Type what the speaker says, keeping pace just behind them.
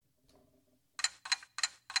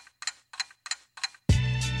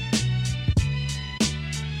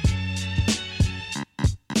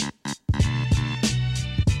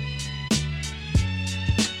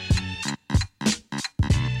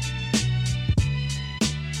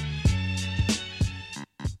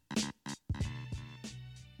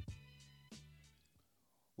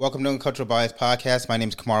Welcome to Uncultural Bias Podcast. My name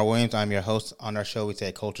is Kamar Williams. I'm your host. On our show, we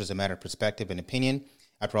say culture is a matter of perspective and opinion.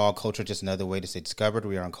 After all, culture is just another way to say discovered.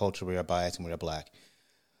 We are Uncultured, we are biased, and we are black.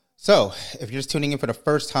 So, if you're just tuning in for the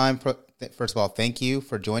first time, first of all, thank you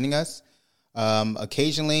for joining us.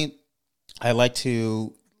 Occasionally, I like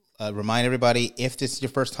to remind everybody, if this is your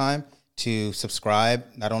first time, to subscribe,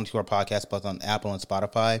 not only to our podcast, but on Apple and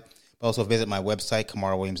Spotify. But also visit my website,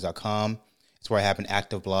 kamarwilliams.com. It's where I have an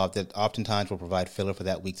active blog that oftentimes will provide filler for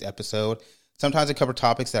that week's episode. Sometimes I cover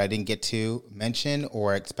topics that I didn't get to mention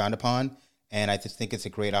or expound upon, and I just think it's a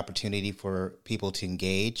great opportunity for people to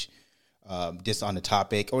engage just on the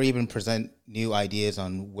topic or even present new ideas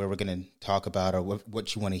on where we're going to talk about or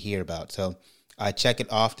what you want to hear about. So I check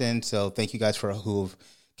it often, so thank you guys for who've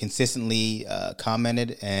consistently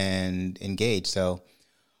commented and engaged. So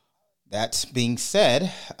that being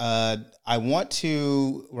said, I want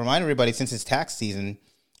to remind everybody, since it's tax season,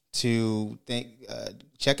 to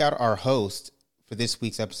check out our host for this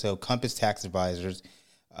week's episode, Compass Tax Advisors.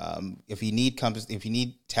 If you need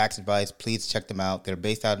tax advice, please check them out. They're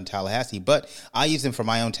based out in Tallahassee, but I use them for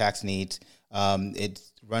my own tax needs.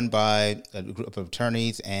 It's run by a group of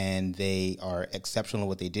attorneys, and they are exceptional at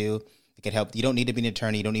what they do. They can help. You don't need to be an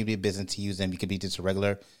attorney. You don't need to be a business to use them. You could be just a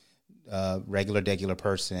regular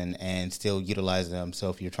person and still utilize them. So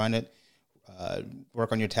if you're trying to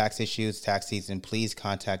work on your tax issues, tax season, please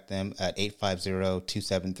contact them at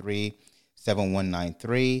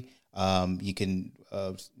 850-273-7193. You can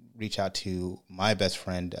reach out to my best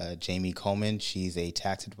friend, Jamie Coleman. She's a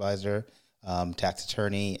tax advisor, tax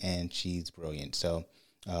attorney, and she's brilliant. So,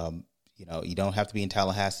 you don't have to be in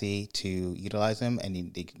Tallahassee to utilize them,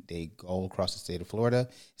 and they go across the state of Florida,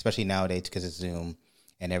 especially nowadays because it's Zoom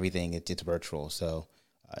and everything. It's virtual. So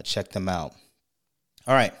check them out.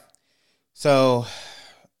 All right. So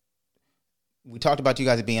we talked about you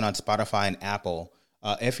guys being on Spotify and Apple.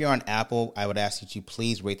 If you're on Apple, I would ask that you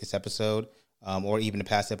please rate this episode or even the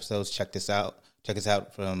past episodes. Check this out. Check us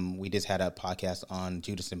out we just had a podcast on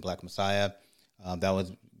Judas and Black Messiah. That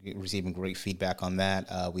was receiving great feedback on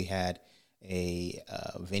that. We had a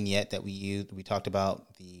vignette that we used. We talked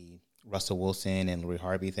about the Russell Wilson and Louis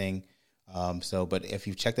Harvey thing. But if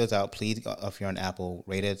you check those out, please, if you're on Apple,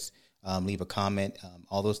 rate us, leave a comment.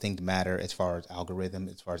 All those things matter as far as algorithm,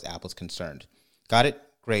 as far as Apple's concerned. Got it?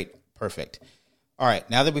 Great. Perfect. All right.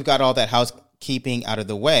 Now that we've got all that housekeeping out of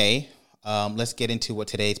the way, let's get into what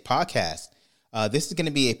today's podcast. This is going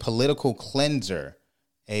to be a political cleanser.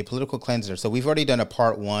 So we've already done a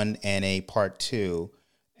part 1 and a part 2.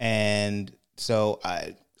 And so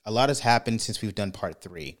a lot has happened since we've done part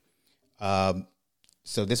 3.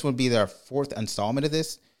 So this would be our 4th installment of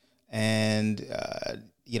this. And,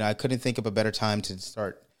 I couldn't think of a better time to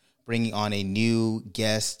start bringing on a new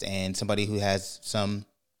guest and somebody who has some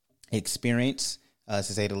experience, to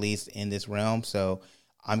say the least, in this realm. So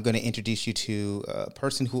I'm going to introduce you to a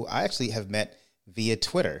person who I actually have met via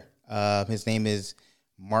Twitter. His name is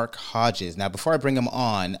Mark Hodges. Now, before I bring him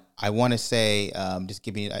on, I want to say, just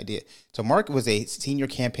give you an idea. So Mark was a senior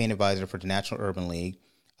campaign advisor for the National Urban League,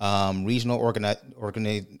 regional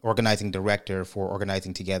organizing director for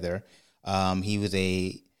Organizing Together. He was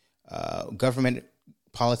a government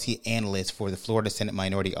policy analyst for the Florida Senate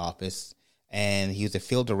Minority Office, and he was a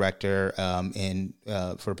field director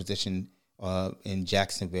for a position in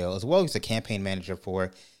Jacksonville, as well as a campaign manager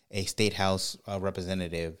for a state house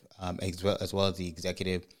representative, as well as the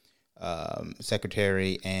executive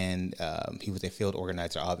secretary, and he was a field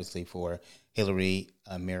organizer, obviously, for Hillary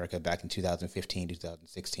America back in 2015,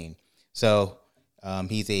 2016. So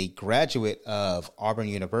he's a graduate of Auburn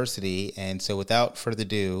University. And so without further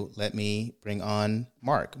ado, let me bring on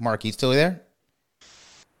Mark. Mark, you still there?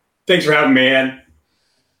 Thanks for having me, man.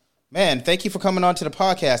 Man, thank you for coming on to the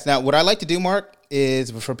podcast. Now, what I like to do, Mark,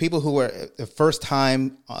 is for people who are the first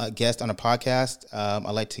time guest on a podcast,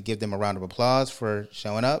 I like to give them a round of applause for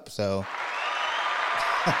showing up. So...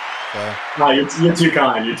 No, you're too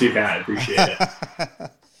kind. You're too kind. Appreciate it.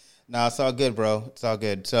 No, it's all good, bro. It's all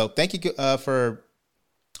good. So thank you for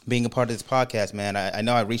being a part of this podcast, man. I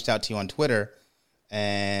know I reached out to you on Twitter,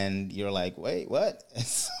 and you're like, wait, what?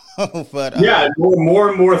 Yeah, more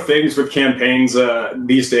and more things with campaigns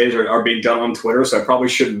these days are being done on Twitter, so I probably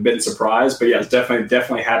shouldn't have been surprised. But yeah, it's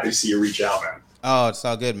definitely happy to see you reach out, man. Oh, it's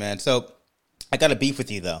all good, man. So I got a beef with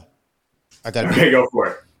you, though. Go for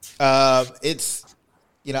it. It's...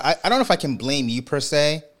 I don't know if I can blame you per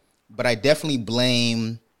se, but I definitely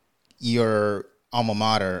blame your alma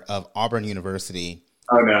mater of Auburn University.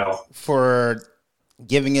 Oh, no. For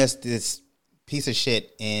giving us this piece of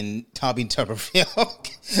shit in Tommy Tuberville.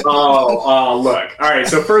 Look. All right.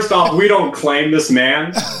 So first off, we don't claim this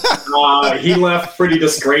man. He left pretty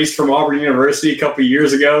disgraced from Auburn University a couple of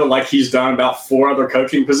years ago, like he's done about 4 other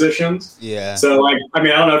coaching positions. Yeah. So, I don't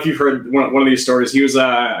know if you've heard one of these stories. He was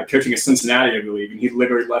coaching at Cincinnati, I believe, and he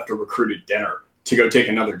literally left a recruited dinner to go take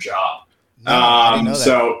another job. No, I didn't know that.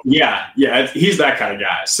 So yeah, he's that kind of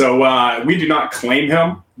guy. So we do not claim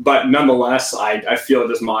him, but nonetheless, I feel it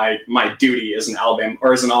is my duty as an Alabama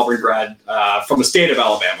or as an Auburn grad from the state of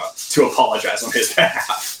Alabama to apologize on his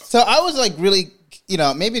behalf. So I was like, really,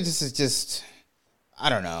 maybe this is just, I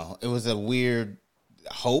don't know. It was a weird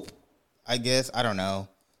hope, I guess. I don't know.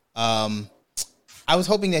 I was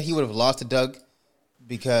hoping that he would have lost to Doug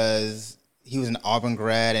because he was an Auburn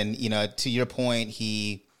grad, and to your point,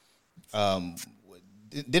 he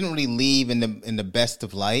didn't really leave in the best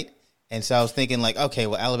of light. And so I was thinking like, okay,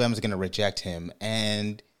 well, Alabama's going to reject him,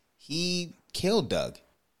 and he killed Doug.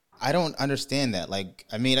 I don't understand that. Like,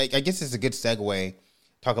 I mean, I guess it's a good segue.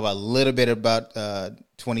 Talk about a little bit about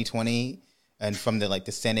 2020 and from the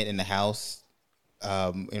Senate and the House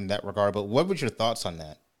in that regard. But what were your thoughts on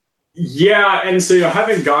that? Yeah, and so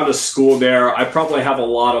having gone to school there, I probably have a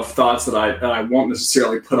lot of thoughts that I won't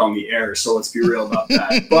necessarily put on the air. So let's be real about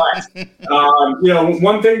that. But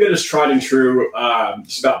one thing that is tried and true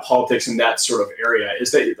just about politics in that sort of area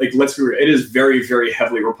is that, let's be real, it is very, very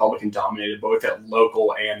heavily Republican dominated, both at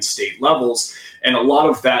local and state levels, and a lot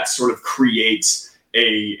of that sort of creates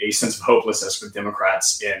a sense of hopelessness with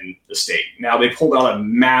Democrats in the state. Now, they pulled out a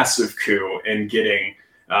massive coup in getting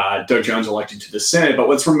Doug Jones elected to the Senate, but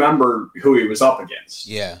let's remember who he was up against.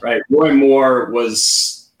 Yeah. Right. Roy Moore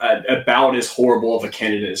was about as horrible of a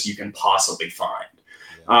candidate as you can possibly find.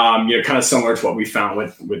 Yeah. Kind of similar to what we found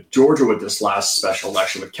with Georgia with this last special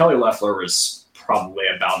election with Kelly Loeffler was probably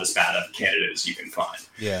about as bad of a candidate as you can find.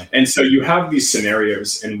 Yeah. And so you have these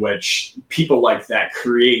scenarios in which people like that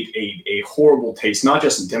create a horrible taste, not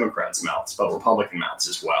just in Democrats' mouths, but Republican mouths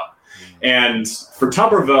as well. And for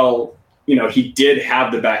Tuberville, he did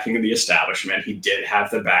have the backing of the establishment. He did have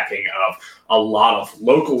the backing of a lot of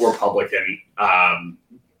local Republican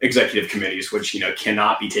executive committees, which,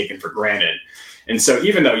 cannot be taken for granted. And so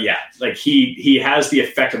even though, he has the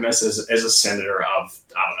effectiveness as a senator of,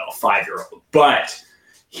 a 5-year-old, but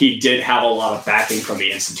he did have a lot of backing from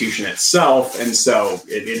the institution itself. And so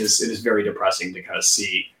it is very depressing to kind of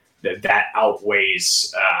see that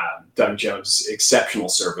outweighs Doug Jones' exceptional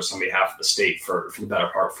service on behalf of the state for the better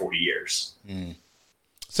part of 40 years. Mm.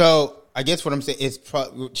 So I guess what I'm saying is,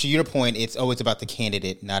 to your point, it's always about the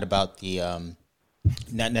candidate, not about the,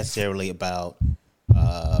 not necessarily about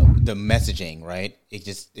the messaging, right? It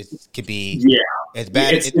could be it's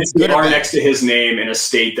bad. It's good R next to his name in a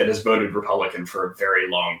state that has voted Republican for a very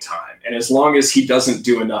long time, and as long as he doesn't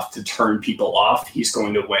do enough to turn people off, he's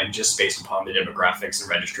going to win just based upon the demographics and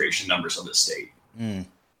registration numbers of the state. Mm.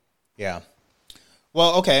 Yeah.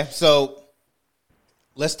 Well, okay, so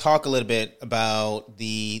let's talk a little bit about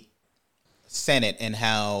the Senate and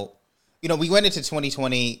how we went into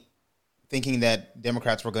 2020 thinking that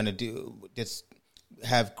Democrats were going to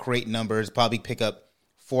have great numbers, probably pick up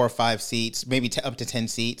 4 or 5 seats, maybe up to 10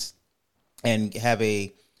 seats, and have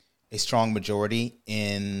a strong majority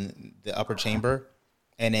in the upper chamber,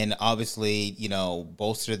 and then obviously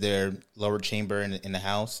bolster their lower chamber in the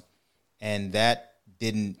House, and that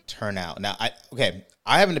didn't turn out. Now,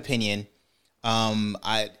 I have an opinion.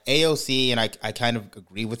 AOC, and I kind of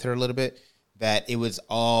agree with her a little bit that it's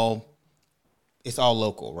all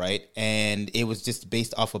local, right? And it was just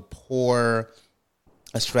based off of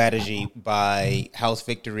a strategy by House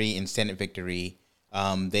victory and Senate victory.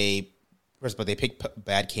 First of all, they picked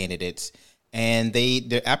bad candidates, and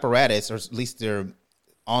their apparatus, or at least their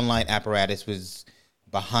online apparatus, was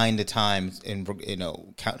behind the times,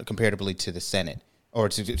 comparatively to the Senate, or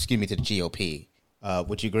to the GOP.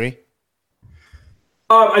 Would you agree?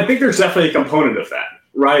 I think there's definitely a component of that.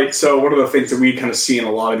 Right. So one of the things that we kind of see in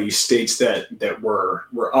a lot of these states that were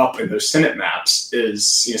up in those Senate maps is,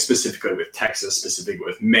 specifically with Texas, specifically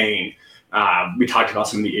with Maine. We talked about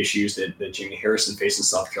some of the issues that Jamie Harrison faced in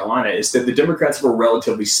South Carolina, is that the Democrats have a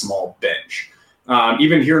relatively small bench.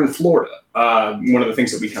 Even here in Florida, one of the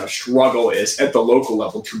things that we kind of struggle is at the local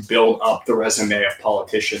level to build up the resume of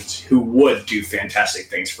politicians who would do fantastic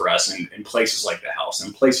things for us in places like the House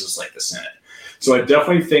and places like the Senate. So I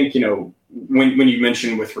definitely think, when you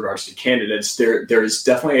mentioned with regards to candidates, there is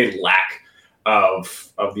definitely a lack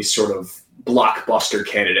of these sort of blockbuster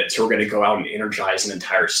candidates who are going to go out and energize an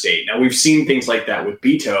entire state. Now, we've seen things like that with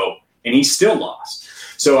Beto, and he still lost.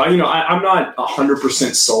 So, I'm not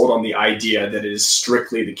 100% sold on the idea that it is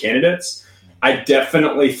strictly the candidates. I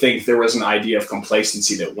definitely think there was an idea of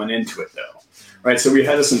complacency that went into it, though. Right. So we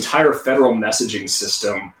had this entire federal messaging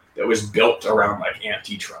system that was built around like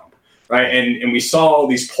anti-Trump. Right. And we saw all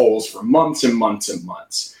these polls for months and months and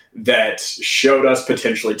months that showed us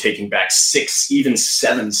potentially taking back 6, even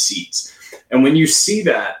 7 seats. And when you see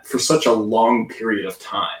that for such a long period of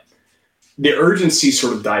time, the urgency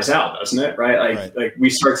sort of dies out, doesn't it? Right. Like we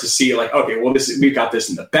start to see like, okay, well, we've got this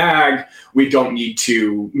in the bag. We don't need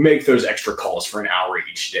to make those extra calls for an hour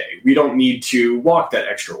each day. We don't need to walk that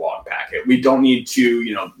extra walk packet. We don't need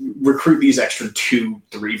to, recruit these extra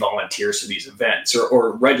 2-3 volunteers to these events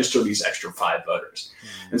or register these extra 5 voters.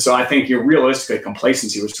 Mm-hmm. And so I think realistically,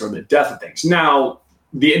 complacency was sort of the death of things. Now,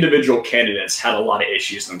 the individual candidates had a lot of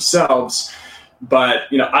issues themselves. But,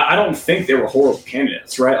 I don't think they were horrible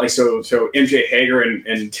candidates, right? Like, so MJ Hager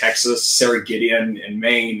in Texas, Sarah Gideon in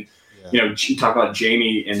Maine, you talk about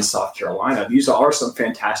Jamie in South Carolina. These are some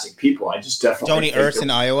fantastic people. I just definitely Joni Ernst in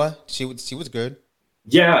Iowa, she was good.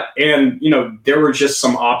 Yeah, and, there were just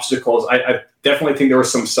some obstacles. I definitely think there were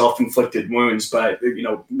some self-inflicted wounds, but,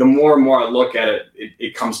 the more and more I look at it,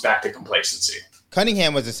 it comes back to complacency.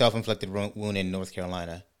 Cunningham was a self-inflicted wound in North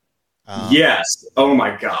Carolina. Yes. Oh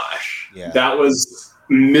my gosh. Yeah. That was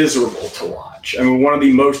miserable to watch. I mean, one of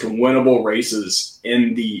the most winnable races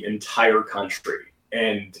in the entire country,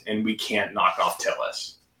 and we can't knock off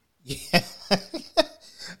Tillis.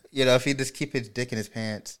 Yeah. If he just keep his dick in his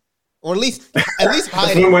pants, or at least hide.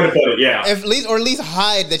 That's one way to put it. Yeah. At least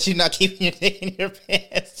hide that you're not keeping your dick in your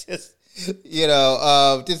pants. Just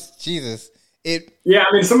Jesus. Yeah.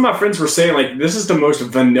 I mean, some of my friends were saying like this is the most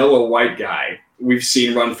vanilla white guy we've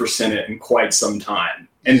seen run for Senate in quite some time.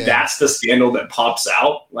 And that's the scandal that pops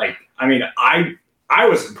out. Like, I mean, I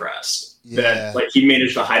was impressed that like he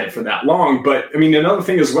managed to hide it for that long. But I mean, another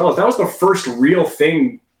thing as well is that was the first real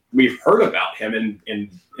thing we've heard about him in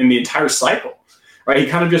the entire cycle, right? He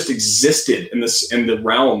kind of just existed in the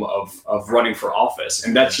realm of running for office.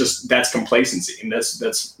 And that's complacency. And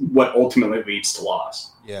that's what ultimately leads to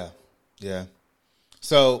loss. Yeah. Yeah.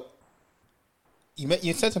 So,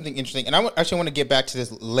 you said something interesting, and I actually want to get back to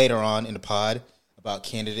this later on in the pod about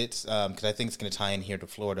candidates because I think it's going to tie in here to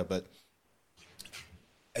Florida. But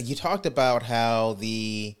you talked about how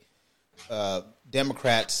the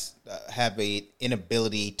Democrats have an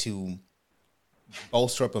inability to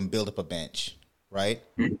bolster up and build up a bench, right?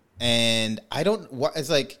 Mm-hmm. And I don't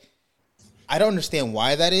understand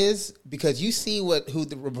why that is, because you see who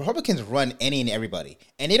the Republicans run any and everybody,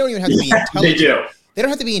 and they don't even have to be intelligent. They do. They don't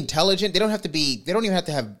have to be intelligent. They don't even have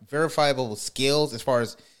to have verifiable skills as far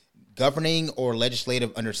as governing or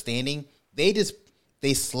legislative understanding. They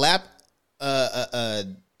slap a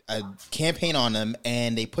campaign on them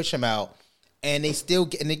and they push them out, and they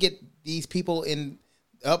get these people in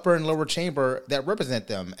upper and lower chamber that represent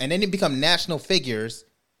them, and then they become national figures.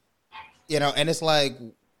 And it's like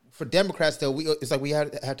for Democrats though, it's like we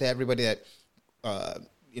have to have everybody that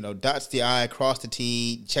dots the I, cross the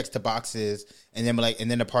T, checks the boxes, and then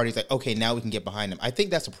the party's like, okay, now we can get behind them. I think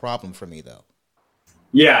that's a problem for me, though.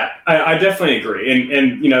 Yeah, I definitely agree.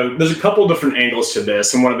 And there's a couple different angles to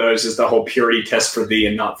this. And one of those is the whole purity test for thee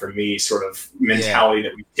and not for me sort of mentality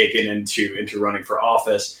that we've taken into running for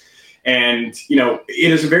office. And,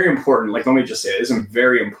 it is very important, like, let me just say, it is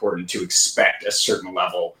very important to expect a certain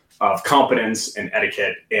level of competence and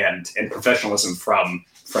etiquette and professionalism from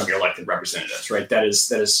your elected representatives, right? That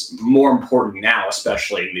is more important now,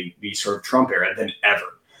 especially in the sort of Trump era, than ever.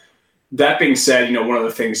 That being said, one of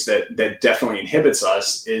the things that definitely inhibits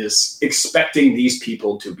us is expecting these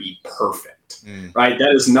people to be perfect, right?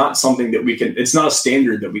 That is not something that it's not a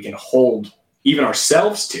standard that we can hold even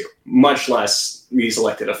ourselves to, much less these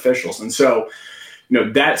elected officials. And so,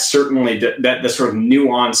 that certainly, that the sort of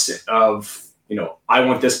nuance of, I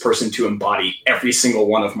want this person to embody every single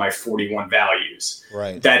one of my 41 values.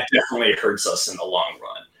 Right. That definitely hurts us in the long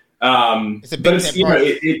run. It's a Big Tent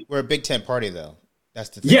party. We're a Big Tent party, though. That's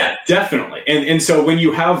the thing. Yeah, definitely. And so when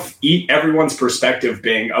you have everyone's perspective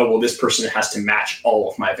being, oh, well, this person has to match all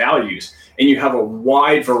of my values, and you have a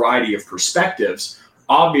wide variety of perspectives,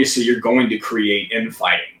 obviously you're going to create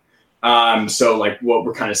infighting. So like what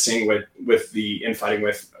we're kind of seeing with the infighting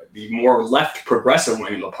with the more left progressive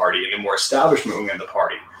wing of the party and the more establishment wing of the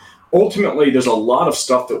party, ultimately there's a lot of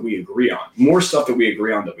stuff that we agree on, more stuff that we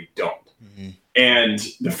agree on that we don't. Mm-hmm. And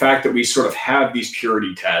the fact that we sort of have these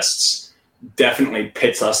purity tests definitely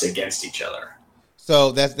pits us against each other.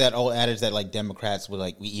 So that's that old adage that like Democrats would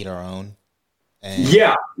we eat our own.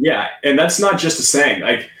 Yeah. And that's not just a saying.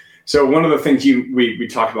 So one of the things we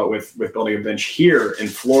talked about with building a bench here in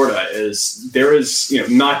Florida is there is,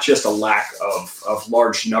 not just a lack of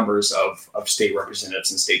large numbers of state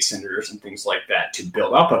representatives and state senators and things like that to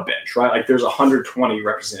build up a bench, right? Like there's 120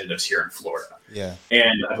 representatives here in Florida. Yeah.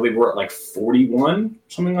 And I believe we're at like 41,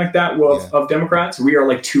 something like that, of Democrats. We are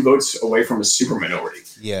like 2 votes away from a super minority.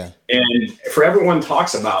 Yeah. And for everyone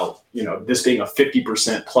talks about, this being a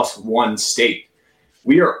 50% plus one state,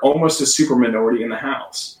 we are almost a super minority in the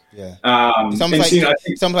House. Yeah.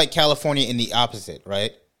 Something like California in the opposite,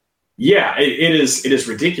 right? Yeah, it is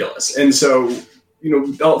ridiculous. And so,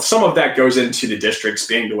 some of that goes into the districts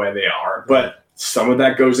being the way they are, but some of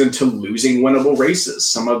that goes into losing winnable races.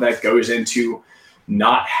 Some of that goes into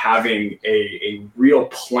not having a real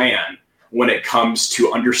plan when it comes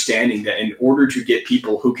to understanding that in order to get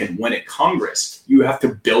people who can win at Congress, you have to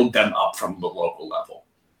build them up from the local level.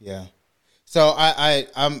 Yeah. So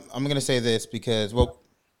I'm going to say this because,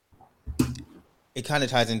 it kind of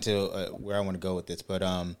ties into where I want to go with this, but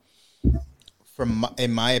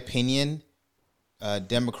in my opinion,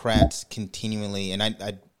 Democrats continually, and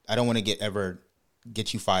I don't want to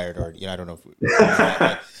get you fired, or I don't know.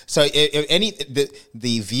 So if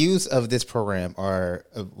the views of this program are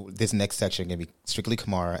this next section going to be strictly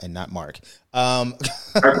Kamara and not Mark. I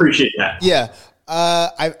appreciate that. Yeah,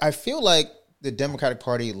 I feel like the Democratic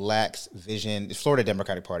Party lacks vision. The Florida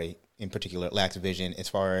Democratic Party in particular lacks vision as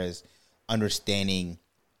far as understanding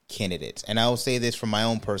candidates. And I will say this from my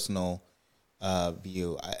own personal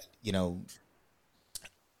view.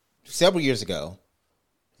 Several years ago,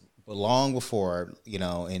 but long before,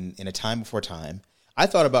 in a time before time, I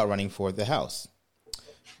thought about running for the House.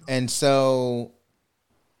 And so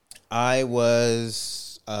I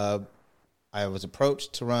was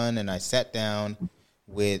approached to run, and I sat down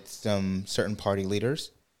with some certain party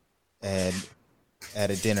leaders and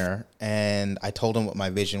at a dinner, and I told them what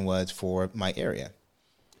my vision was for my area.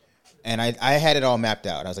 And I had it all mapped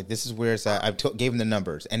out. I was like, this is where it's at. I gave them the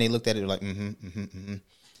numbers, and they looked at it like, And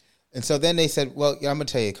so then they said, well, I'm going to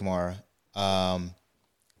tell you, Kamara,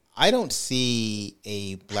 I don't see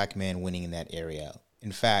a black man winning in that area.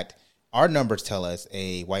 In fact, our numbers tell us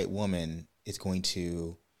a white woman is going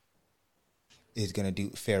to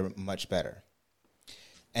fare much better.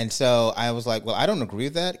 And so I was like, well, I don't agree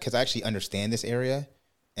with that because I actually understand this area.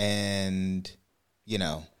 And,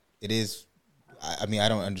 it is, I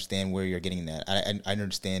don't understand where you're getting that. I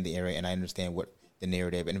understand the area, and I understand what the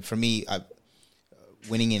narrative. And for me,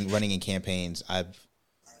 winning and running in campaigns,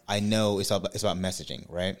 I know it's about messaging,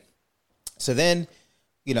 right? So then,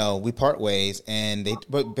 we part ways, and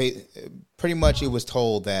pretty much it was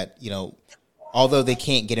told that, although they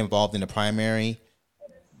can't get involved in the primary,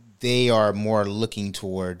 they are more looking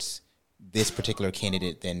towards this particular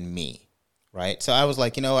candidate than me, right? So I was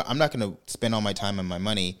like, what? I'm not going to spend all my time and my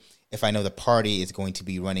money if I know the party is going to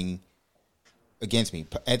be running against me.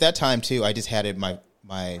 At that time, too, I just had my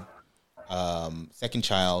second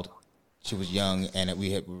child. She was young, and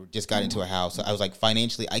we just got into a house. So I was like,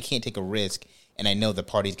 financially, I can't take a risk, and I know the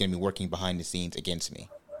party's going to be working behind the scenes against me,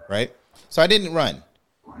 right? So I didn't run.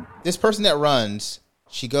 This person that runs,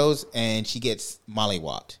 she goes and she gets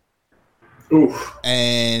mollywopped. Oof.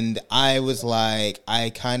 And I was like, I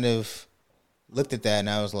kind of looked at that, and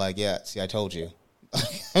I was like, yeah, see, I told you. I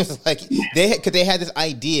was like, they had this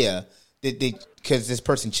idea because this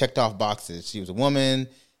person checked off boxes. She was a woman,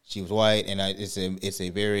 she was white, and it's a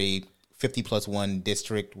very 50+1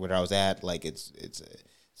 district where I was at. Like it's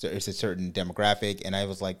a certain demographic, and I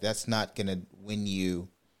was like, that's not gonna win you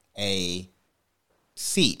a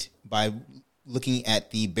seat by looking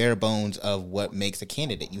at the bare bones of what makes a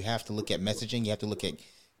candidate. You have to look at messaging. You have to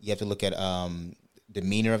look at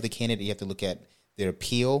demeanor of the candidate. You have to look at their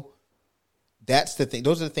appeal. That's the thing.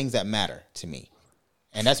 Those are the things that matter to me.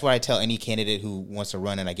 And that's what I tell any candidate who wants to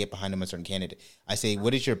run and I get behind them a certain candidate. I say,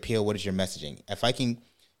 what is your appeal? What is your messaging?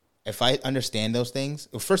 If I understand those things,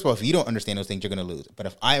 well, first of all, if you don't understand those things, you're going to lose. But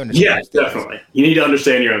if I understand those things, definitely. You need to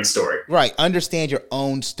understand your own story. Right. Understand your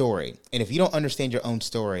own story. And if you don't understand your own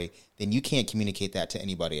story, then you can't communicate that to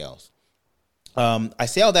anybody else. I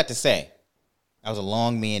say all that to say, that was a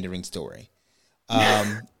long meandering story.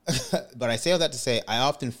 But I say all that to say, I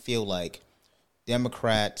often feel like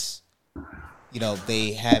Democrats,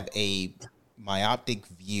 they have a myopic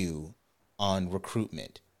view on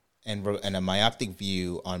recruitment and a myopic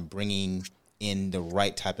view on bringing in the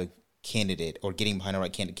right type of candidate or getting behind the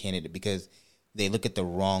right candidate because they look at the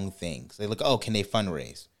wrong things. They look, can they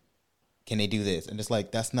fundraise? Can they do this? And it's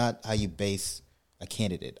like, that's not how you base a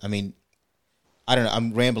candidate. I mean, I don't know.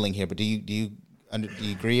 I'm rambling here, but do you Do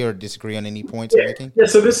you agree or disagree on any points I'm making? Yeah,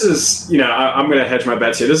 so this is, I'm going to hedge my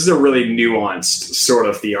bets here. This is a really nuanced sort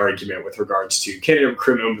of the argument with regards to candidate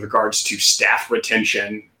recruitment, with regards to staff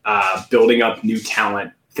retention, building up new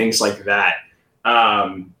talent, things like that.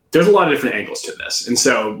 There's a lot of different angles to this. And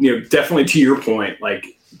so, definitely to your point, like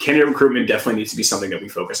candidate recruitment definitely needs to be something that we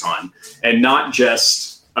focus on, and not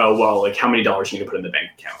just, how many dollars you need to put in the bank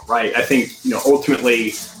account, right? I think,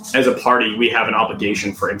 ultimately as a party, we have an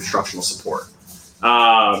obligation for infrastructural support.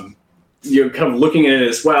 Kind of looking at it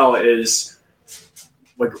as well is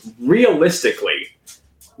like realistically,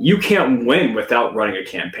 you can't win without running a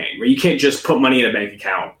campaign where you can't just put money in a bank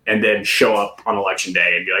account and then show up on election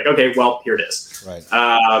day and be like, okay, well, here it is.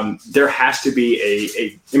 Right. There has to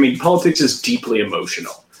be politics is deeply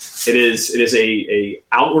emotional. It is a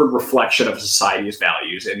outward reflection of society's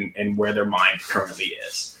values and where their mind currently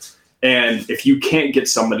is. And if you can't get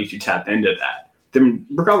somebody to tap into that, then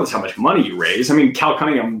regardless how much money you raise, Cal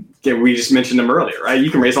Cunningham, we just mentioned him earlier, right? You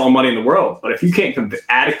can raise all the money in the world, but if you can't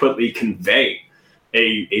adequately convey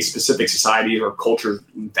a specific society or culture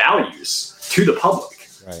values to the public,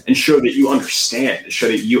 right, and show that you understand, show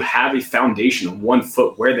that you have a foundation of 1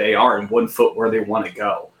 foot where they are and 1 foot where they want to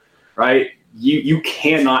go, right? You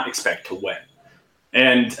cannot expect to win.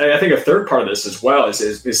 And I think a third part of this as well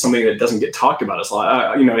is something that doesn't get talked about as a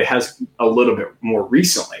lot. It has a little bit more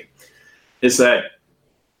recently, is that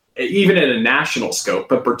even at a national scope,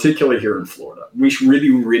 but particularly here in Florida, we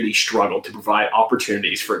really, really struggle to provide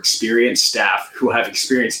opportunities for experienced staff who have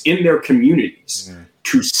experience in their communities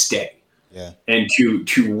to stay and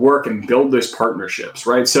to work and build those partnerships,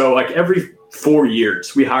 right? So like every 4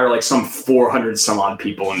 years, we hire like some 400 some odd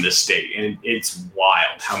people in this state, and it's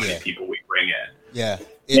wild how many people we bring in. Yeah,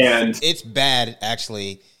 it's bad,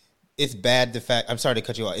 actually. It's bad I'm sorry to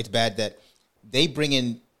cut you off. It's bad that they bring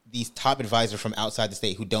in these top advisors from outside the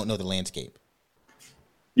state who don't know the landscape.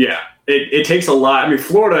 Yeah, it takes a lot.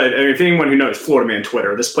 Florida, if anyone who knows Florida Man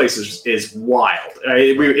Twitter, this place is wild.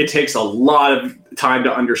 It takes a lot of time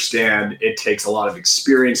to understand. It takes a lot of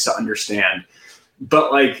experience to understand.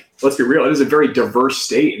 But let's be real, it is a very diverse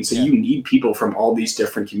state. And so you need people from all these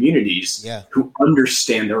different communities who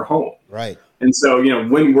understand their home. Right. And so,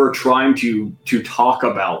 when we're trying to talk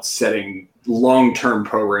about setting long-term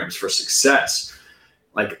programs for success,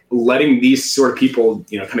 like letting these sort of people,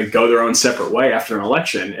 kind of go their own separate way after an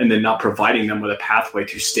election and then not providing them with a pathway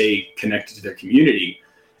to stay connected to their community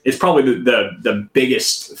is probably the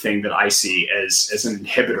biggest thing that I see as an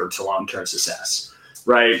inhibitor to long-term success,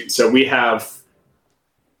 right? So we have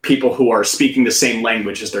people who are speaking the same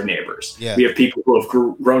language as their neighbors. Yeah. We have people who have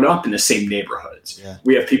grown up in the same neighborhoods. Yeah.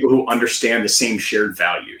 We have people who understand the same shared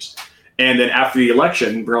values. And then after the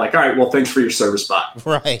election, we're like, all right, well, thanks for your service, bye.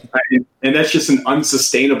 Right. And that's just an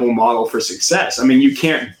unsustainable model for success. You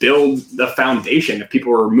can't build the foundation if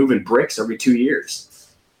people are moving bricks every 2 years.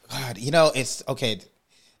 God, it's okay.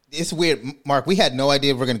 It's weird, Mark. We had no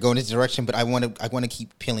idea we're going to go in this direction, but I want to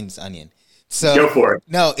keep peeling this onion. So go for it.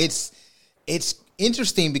 No, it's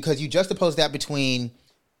interesting because you juxtapose that between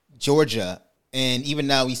Georgia and even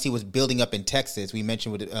now we see what's building up in Texas. We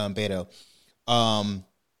mentioned with Beto.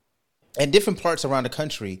 And different parts around the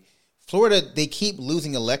country. Florida, they keep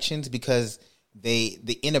losing elections because the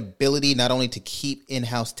inability not only to keep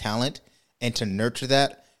in-house talent and to nurture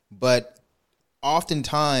that, but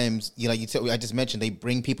oftentimes, I just mentioned, they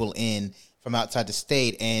bring people in from outside the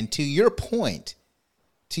state. And to your point,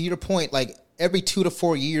 like every 2 to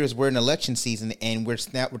 4 years, we're in election season and we're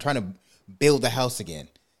trying to build the house again.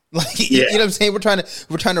 You know what I'm saying? We're trying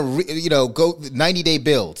to go 90-day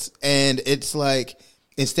builds, and it's like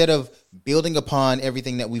instead of building upon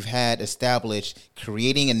everything that we've had established,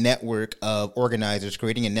 creating a network of organizers,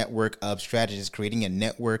 creating a network of strategists, creating a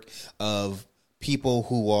network of people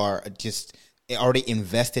who are just already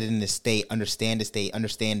invested in the state, understand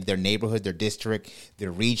their neighborhood, their district,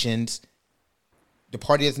 their regions. The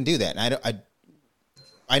party doesn't do that. And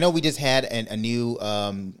I know we just had a new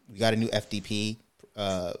we got a new FDP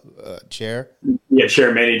chair. Yeah,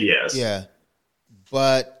 Chair Manny Diaz. Yeah,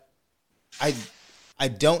 but I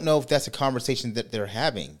don't know if that's a conversation that they're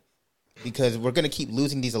having, because we're going to keep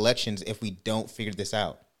losing these elections if we don't figure this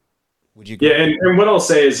out. Would you agree? Yeah, and what I'll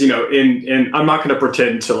say is, and I'm not going to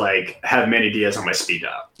pretend to have Manny Diaz on my speed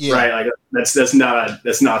dial, right? That's not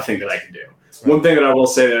a thing that I can do. Right. One thing that I will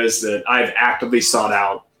say though is that I've actively sought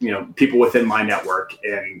out, people within my network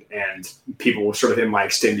and people sort of in my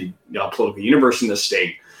extended political universe in this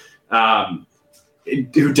state,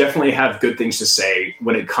 who definitely have good things to say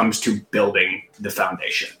when it comes to building the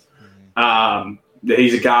foundation. Mm-hmm.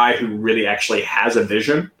 He's a guy who really actually has a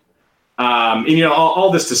vision. And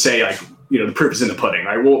all this to say, the proof is in the pudding,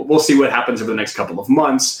 right? We'll see what happens over the next couple of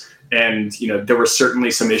months. And, there were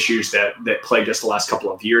certainly some issues that plagued us the last couple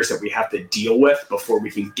of years that we have to deal with before we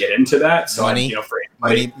can get into that. So, money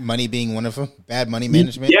being one of them, bad money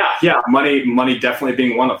management. Yeah. Money definitely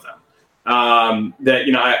being one of them.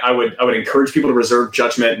 I would encourage people to reserve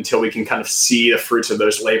judgment until we can kind of see the fruits of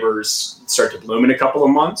those labors start to bloom in a couple of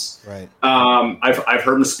months. Right. I've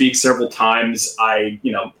heard him speak several times.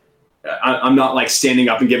 I'm not like standing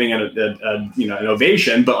up and giving an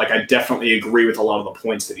ovation, but like I definitely agree with a lot of the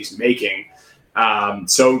points that he's making.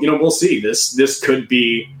 So we'll see. This could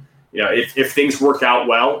be, if things work out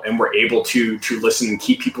well and we're able to listen and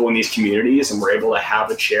keep people in these communities, and we're able to have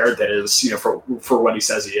a chair that is, for what he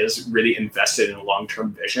says he is, really invested in a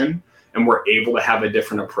long-term vision, and we're able to have a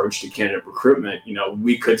different approach to candidate recruitment,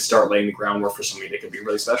 we could start laying the groundwork for something that could be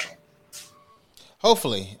really special.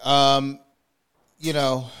 Hopefully.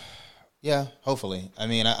 Yeah, hopefully. I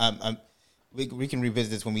mean, we can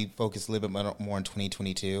revisit this when we focus a little bit more on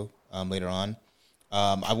 2022 later on.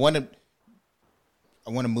 I want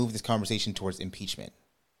to move this conversation towards impeachment.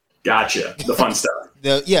 Gotcha. The fun stuff.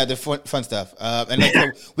 The fun stuff. And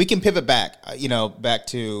so we can pivot back, back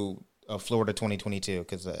to Florida 2022,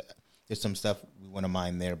 because there's some stuff we want to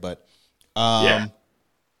mine there. But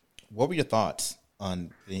what were your thoughts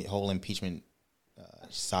on the whole impeachment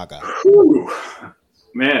saga? Whew.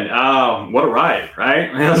 Man, what a ride, right?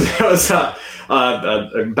 It was about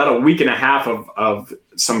a week and a half of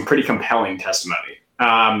some pretty compelling testimony.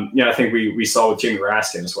 I think we saw with Jamie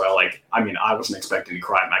Raskin as well. Like, I mean, I wasn't expecting to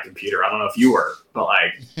cry at my computer. I don't know if you were, but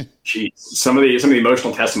like, geez, some of the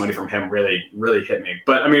emotional testimony from him really, really hit me.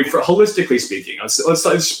 But I mean, for holistically speaking, let's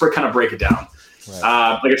kind of break it down,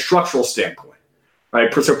 right. Like a structural standpoint,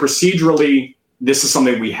 right? So procedurally, this is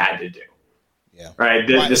something we had to do. Yeah. Right.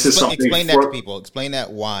 This is something. Explain that to people. Explain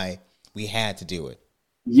that why we had to do it.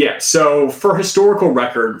 Yeah. So for historical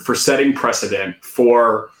record, for setting precedent,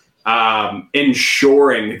 for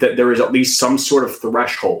ensuring that there is at least some sort of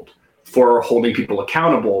threshold for holding people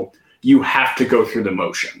accountable, you have to go through the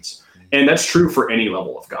motions. And that's true for any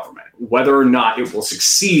level of government. Whether or not it will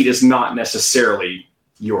succeed is not necessarily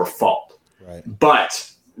your fault. Right. But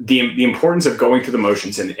the importance of going through the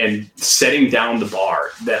motions and setting down the bar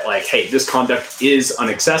that, like, hey, this conduct is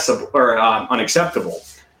unacceptable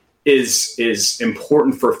is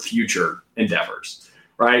important for future endeavors,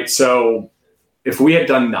 right? So if we had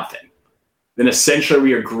done nothing, then essentially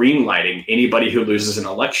we are greenlighting anybody who loses an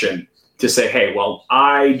election to say, hey, well,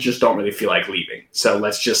 I just don't really feel like leaving. So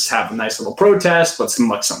let's just have a nice little protest. Let's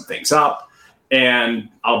muck some things up, and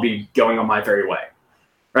I'll be going on my very way.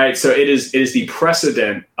 Right. So it is the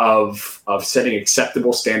precedent of setting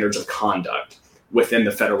acceptable standards of conduct within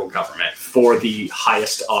the federal government for the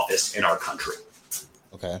highest office in our country.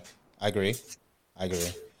 Okay. I agree.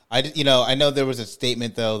 I know there was a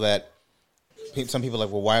statement, though, that some people are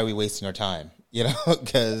like, well, why are we wasting our time?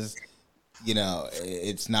 Because,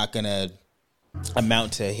 it's not going to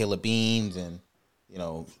amount to a hill of beans and,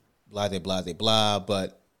 blah, blah, blah, blah.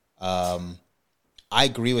 But I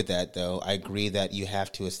agree with that, though. I agree that you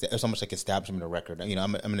have to. It's almost like establishment of record.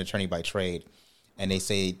 I'm an attorney by trade, and they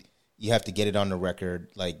say you have to get it on the record.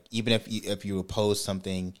 Like, even if you oppose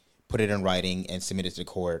something, put it in writing and submit it to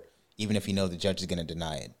court, even if you know the judge is going to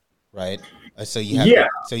deny it, right? So you have,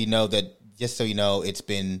 it's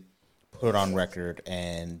been put on record,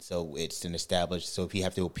 and so it's been established. So if you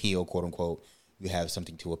have to appeal, quote unquote, you have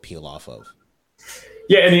something to appeal off of.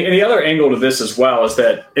 Yeah, and the other angle to this as well is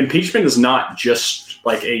that impeachment is not just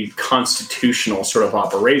like a constitutional sort of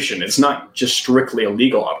operation. It's not just strictly a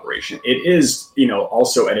legal operation. It is,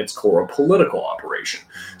 also at its core a political operation.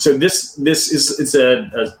 So it's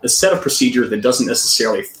a set of procedures that doesn't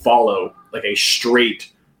necessarily follow like a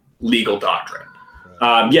straight legal doctrine.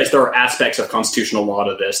 Yes, there are aspects of constitutional law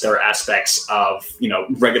to this. There are aspects of,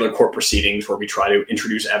 regular court proceedings where we try to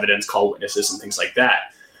introduce evidence, call witnesses, and things like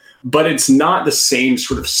that. But it's not the same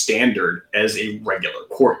sort of standard as a regular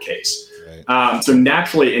court case. Right. So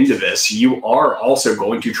naturally into this, you are also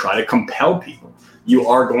going to try to compel people. You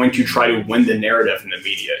are going to try to win the narrative in the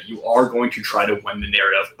media. You are going to try to win the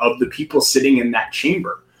narrative of the people sitting in that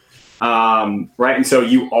chamber. Right. And so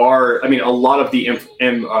a lot of the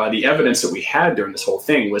evidence that we had during this whole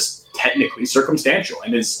thing was technically circumstantial.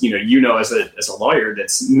 And as as a lawyer,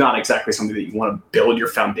 that's not exactly something that you want to build your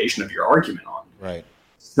foundation of your argument on. Right.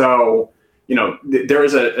 So, there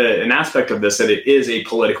is an aspect of this that it is a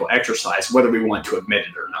political exercise, whether we want to admit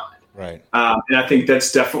it or not. Right. And I think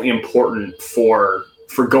that's definitely important for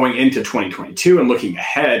going into 2022 and looking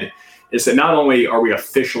ahead, is that not only are we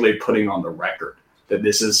officially putting on the record that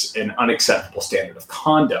this is an unacceptable standard of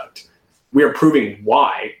conduct, We are proving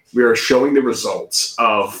why. We are showing the results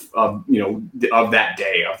of that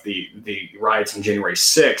day, of the riots on January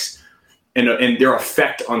 6th, and their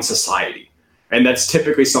effect on society. And that's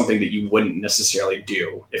typically something that you wouldn't necessarily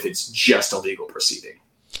do if it's just a legal proceeding.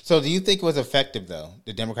 So do you think it was effective, though,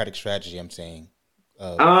 the Democratic strategy, I'm saying?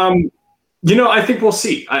 I think we'll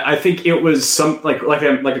see. I think it was like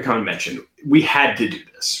I kind of mentioned, we had to do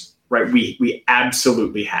this, right? We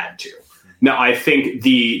absolutely had to. Now, I think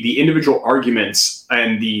the individual arguments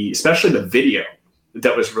and especially the video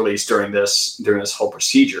that was released during this whole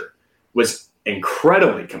procedure was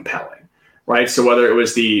incredibly compelling, right? So whether it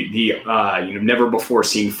was the never before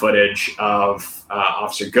seen footage of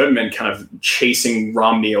Officer Goodman kind of chasing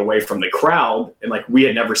Romney away from the crowd, and like we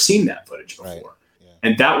had never seen that footage before. Right.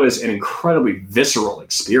 And that was an incredibly visceral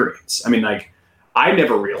experience. I mean, like, I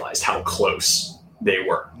never realized how close they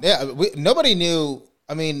were. Yeah, nobody knew.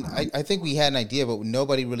 I mean, I think we had an idea, but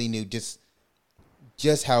nobody really knew just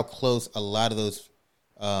how close a lot of those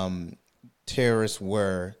terrorists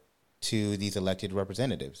were to these elected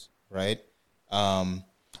representatives, right? I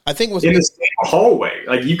think it was in the same hallway.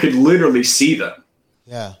 Like, you could literally see them.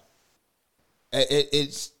 Yeah.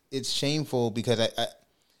 It's shameful because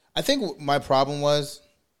I think my problem was,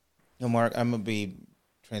 Mark, I'm gonna be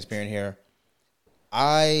transparent here.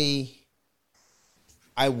 I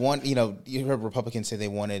want, you heard Republicans say they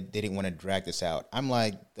didn't want to drag this out. I'm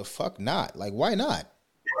like, the fuck not? Like, why not?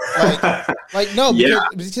 Like no,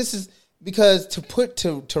 because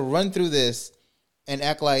to run through this and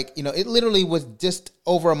act like, it literally was just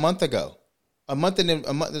over a month ago,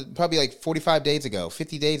 probably like 45 days ago,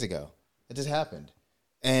 50 days ago, it just happened,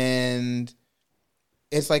 and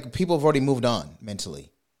it's like people have already moved on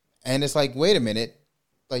mentally. And it's like, wait a minute.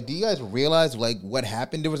 Like, do you guys realize like what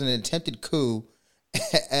happened? There was an attempted coup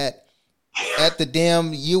at the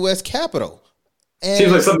damn U.S. Capitol. And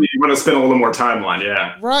seems like something you want to spend a little more time on,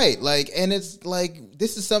 yeah. Right. Like, and it's like,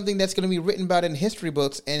 this is something that's going to be written about in history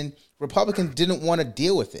books, and Republicans didn't want to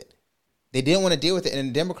deal with it. They didn't want to deal with it. And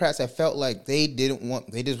the Democrats, I felt like they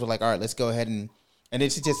just were like, all right, let's go ahead and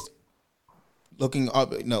it's just looking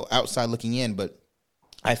up, outside looking in, but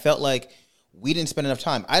I felt like we didn't spend enough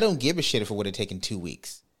time. I don't give a shit if it would have taken 2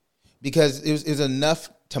 weeks, because it was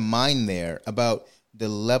enough to mine there about the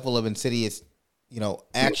level of insidious,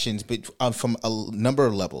 actions, but from a number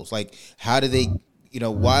of levels. Like, how do they,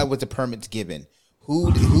 why was the permits given?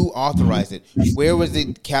 Who authorized it? Where was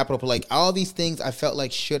the Capitol? Like, all these things I felt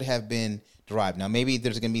like should have been derived. Now, maybe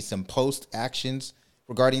there's going to be some post actions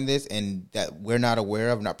regarding this, and that we're not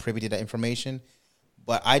aware of, not privy to that information.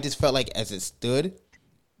 But I just felt like as it stood,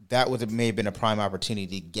 may have been a prime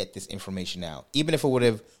opportunity to get this information out, even if it would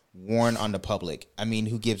have worn on the public. I mean,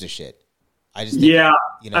 who gives a shit? I just think,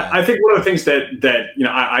 I think one of the things that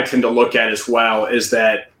I tend to look at as well is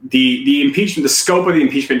that the impeachment, the scope of the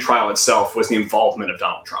impeachment trial itself was the involvement of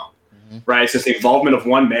Donald Trump, right? So it's the involvement of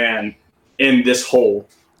one man in this whole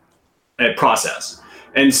process.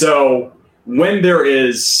 And so when there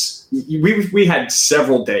is, we had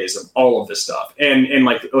several days of all of this stuff, and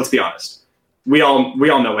like, let's be honest. We all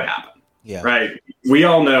know what happened, right? We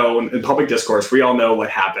all know in public discourse, we all know what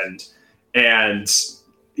happened, and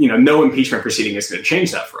no impeachment proceeding is going to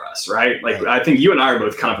change that for us, right? Like, right. I think you and I are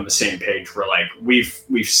both kind of on the same page. We're like,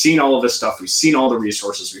 we've seen all of this stuff, we've seen all the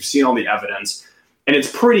resources, we've seen all the evidence, and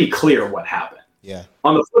it's pretty clear what happened. Yeah.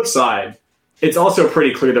 On the flip side, it's also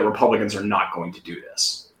pretty clear that Republicans are not going to do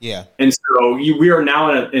this. Yeah. And so we are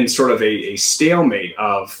now in sort of a stalemate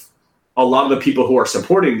of. A lot of the people who are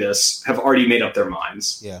supporting this have already made up their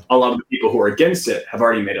minds. Yeah. A lot of the people who are against it have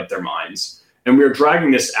already made up their minds. And we're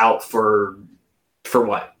dragging this out for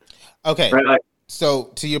what? Okay. Right? Like,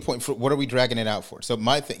 so to your point, what are we dragging it out for? So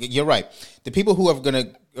my thing, you're right. The people who are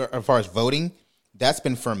going to, as far as voting, that's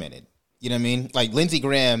been fermented. You know what I mean? Like Lindsey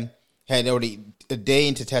Graham had already a day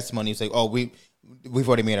into testimony. He's like, oh, we've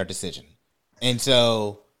already made our decision. And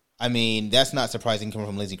so, I mean, that's not surprising coming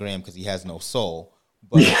from Lindsey Graham because he has no soul.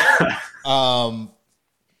 But,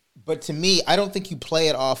 but to me, I don't think you play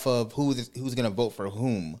it off of who's going to vote for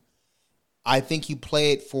whom. I think you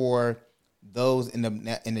play it for those in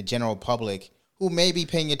the general public who may be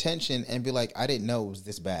paying attention and be like, I didn't know it was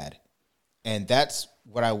this bad. And that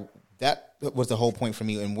was the whole point for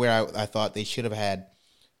me, and where I thought they should have had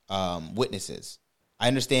witnesses. I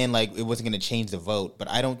understand like it wasn't going to change the vote, but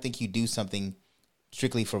I don't think you do something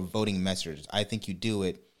strictly for voting messages. I think you do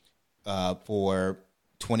it for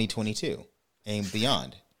 2022 and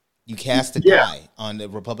beyond. You cast a die on the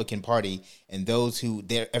Republican Party, and those who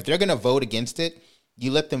if they're going to vote against it,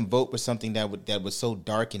 you let them vote for something that was so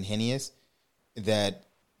dark and heinous that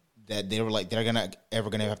that they were like they're ever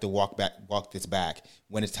gonna have to walk this back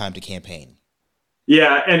when it's time to campaign.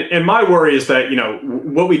 Yeah, and my worry is that, you know,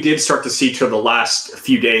 what we did start to see to the last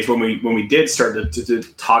few days when we did start to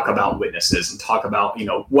talk about witnesses and talk about, you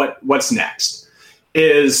know, what's next,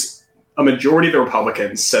 is a majority of the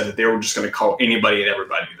Republicans said that they were just going to call anybody and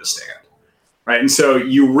everybody to the stand, right? And so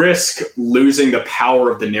you risk losing the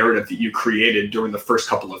power of the narrative that you created during the first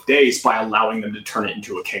couple of days by allowing them to turn it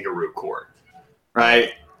into a kangaroo court, right?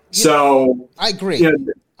 Yeah, so I agree. You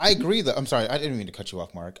know, I agree. I'm sorry, I didn't mean to cut you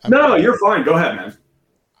off, Mark. No, you're fine. Go ahead, man.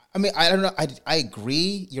 I mean, I don't know. I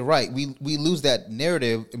agree. You're right. We lose that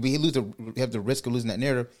narrative. We have the risk of losing that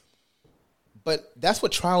narrative. But that's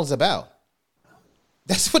what trial is about.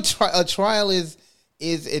 That's what a trial is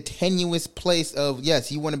a tenuous place of,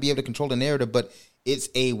 yes, you want to be able to control the narrative, but it's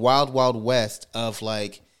a wild, wild west of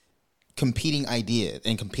like competing ideas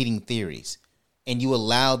and competing theories. And you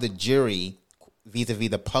allow the jury vis-a-vis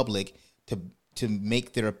the public to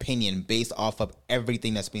make their opinion based off of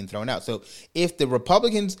everything that's being thrown out. So if the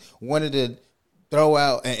Republicans wanted to throw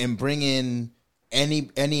out and bring in any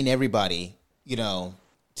and everybody, you know,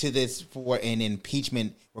 to this for an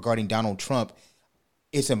impeachment regarding Donald Trump,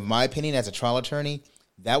 it's in my opinion as a trial attorney,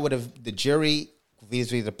 that would have, the jury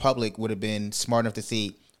vis-a-vis the public would have been smart enough to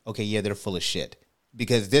see, okay, yeah, they're full of shit.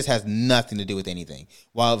 Because this has nothing to do with anything.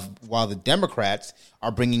 While the Democrats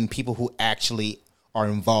are bringing people who actually are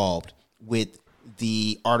involved with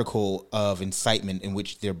the article of incitement in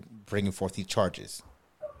which they're bringing forth these charges.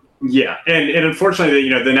 Yeah, and unfortunately, you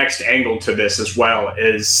know, the next angle to this as well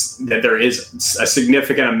is that there is a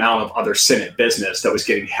significant amount of other Senate business that was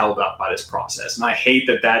getting held up by this process, and I hate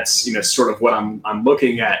that that's, you know, sort of what I'm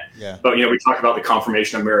looking at. Yeah. But, you know, we talk about the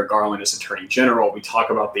confirmation of Merrick Garland as Attorney General. We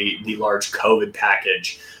talk about the large COVID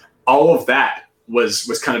package. All of that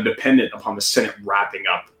was kind of dependent upon the Senate wrapping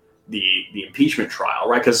up the impeachment trial,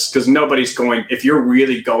 right? Because nobody's going, if you're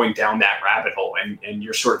really going down that rabbit hole and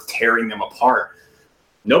you're sort of tearing them apart,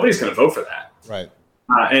 nobody's going to vote for that. Right.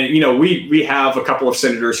 And, you know, we have a couple of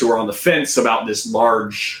senators who are on the fence about this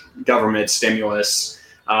large government stimulus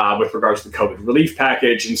with regards to the COVID relief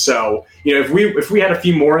package. And so, you know, if we had a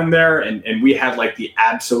few more in there and we had like the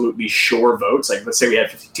absolutely sure votes, like let's say we had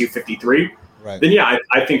 52, 53, right, then yeah,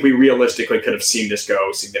 I think we realistically could have seen this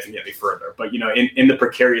go significantly further. But, you know, in the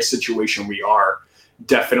precarious situation we are,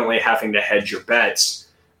 definitely having to hedge your bets.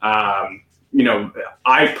 You know,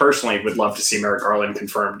 I personally would love to see Merrick Garland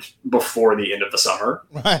confirmed before the end of the summer.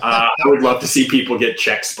 Right. I would love to see people get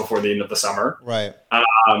checks before the end of the summer. Right.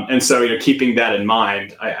 And so, you know, keeping that in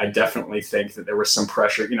mind, I definitely think that there was some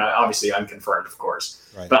pressure, you know, obviously unconfirmed, of course,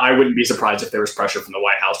 right, but I wouldn't be surprised if there was pressure from the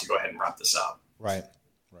White House to go ahead and wrap this up. Right.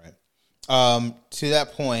 Right. To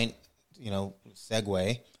that point, you know,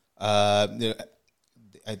 segue,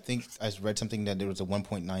 I think I read something that there was a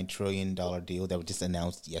 $1.9 trillion deal that was just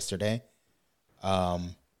announced yesterday.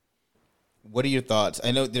 What are your thoughts?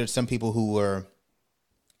 I know there's some people who were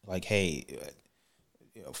like, hey,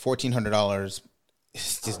 $1,400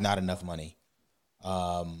 is just not enough money.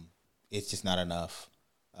 It's just not enough.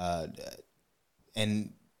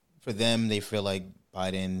 And for them, they feel like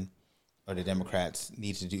Biden or the Democrats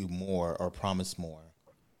need to do more or promise more.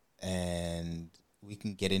 And we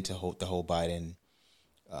can get into the whole Biden,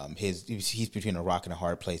 he's between a rock and a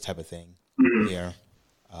hard place type of thing here.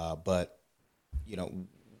 But, you know,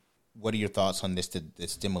 what are your thoughts on the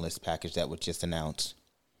stimulus package that was just announced?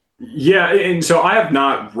 Yeah, and so I have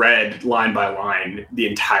not read line by line the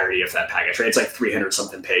entirety of that package, right? It's like 300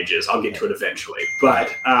 something pages. I'll get to it eventually. But,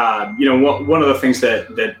 you know, one of the things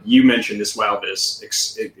that you mentioned as well that is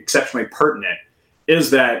exceptionally pertinent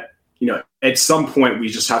is that, you know, at some point we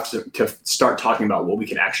just have to start talking about what we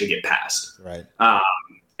can actually get passed. Right.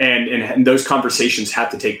 And those conversations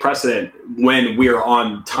have to take precedent when we're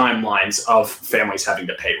on timelines of families having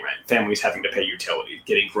to pay rent, families having to pay utilities,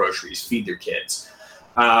 getting groceries, feed their kids.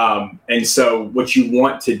 And so what you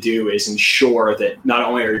want to do is ensure that not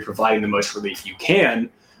only are you providing the most relief you can,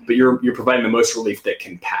 but you're providing the most relief that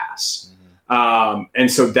can pass.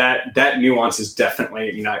 And so that nuance is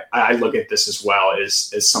definitely, you know, I look at this as well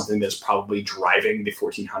as something that's probably driving the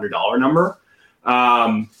 $1,400 number.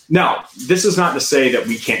 Now, this is not to say that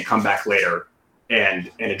we can't come back later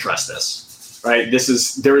and address this, right?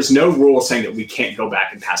 There is no rule saying that we can't go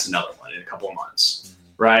back and pass another one in a couple of months,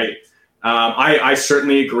 right? I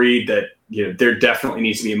certainly agree that, you know, there definitely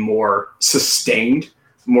needs to be a more sustained,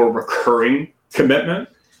 more recurring commitment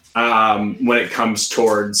when it comes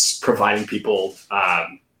towards providing people,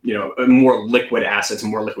 you know, more liquid assets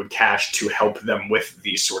and more liquid cash to help them with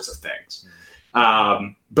these sorts of things.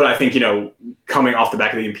 But I think, you know, coming off the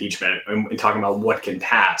back of the impeachment and talking about what can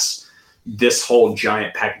pass, this whole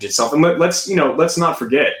giant package itself. And let's not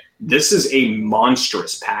forget, this is a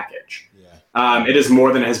monstrous package. Yeah. It is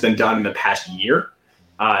more than has been done in the past year.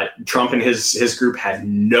 Trump and his group had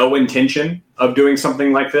no intention of doing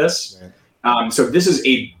something like this. Right. So this is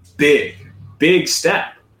a big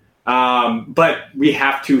step. But we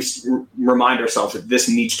have to remind ourselves that this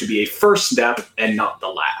needs to be a first step and not the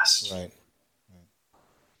last. Right.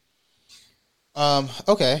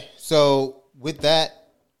 Okay. So with that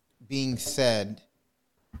being said,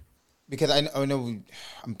 because I know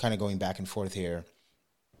I'm kind of going back and forth here.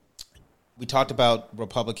 We talked about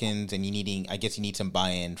Republicans and you need some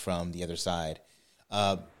buy-in from the other side.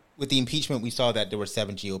 With the impeachment, we saw that there were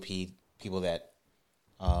 7 GOP people that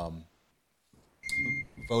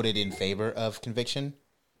voted in favor of conviction,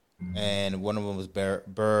 and one of them was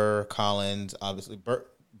Burr Collins. Obviously,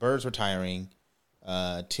 Burr's retiring.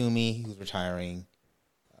 Toomey, who's retiring.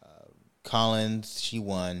 Collins, she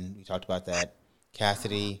won. We talked about that.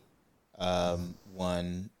 Cassidy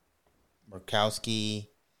won. Murkowski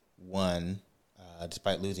won,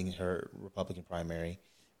 despite losing her Republican primary.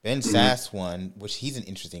 Ben Sasse won, which he's an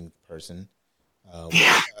interesting person.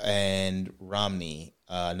 And Romney,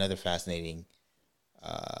 another fascinating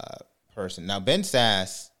person. Now, Ben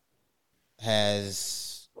Sasse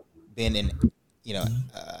has been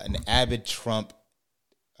an avid Trump,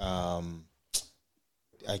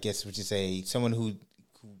 I guess would you say, someone who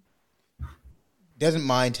doesn't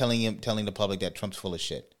mind telling the public that Trump's full of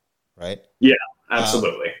shit, right? Yeah,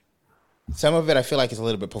 absolutely. Some of it I feel like is a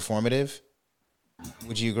little bit performative.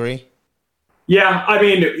 Would you agree? Yeah, I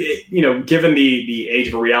mean, given the age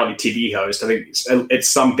of a reality TV host, I think at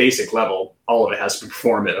some basic level, all of it has to be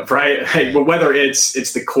performative, right? Right. But whether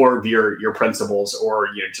it's the core of your principles or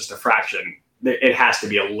just a fraction, it has to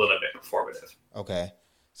be a little bit performative. Okay,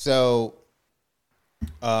 so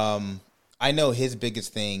I know his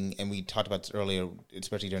biggest thing, and we talked about this earlier,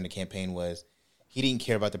 especially during the campaign, was he didn't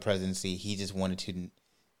care about the presidency. He just wanted to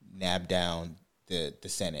nab down the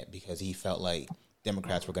Senate because he felt like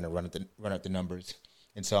Democrats were going to run up the numbers.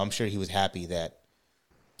 And so I'm sure he was happy that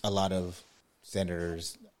a lot of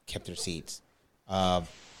senators kept their seats.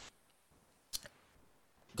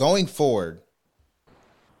 Going forward,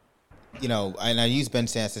 and I use Ben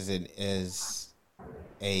Sasse as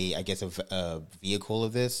a vehicle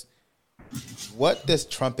of this. What does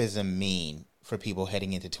Trumpism mean for people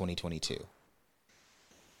heading into 2022?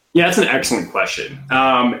 Yeah, that's an excellent question.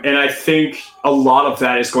 And I think a lot of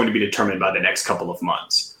that is going to be determined by the next couple of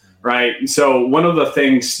months, right? And so one of the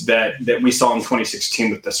things that we saw in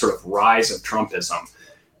 2016 with the sort of rise of Trumpism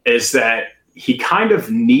is that he kind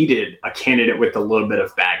of needed a candidate with a little bit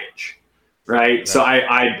of baggage, right? So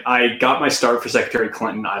I got my start for Secretary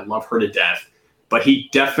Clinton. I love her to death. But he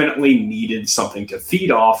definitely needed something to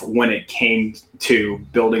feed off when it came to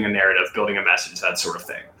building a narrative, building a message, that sort of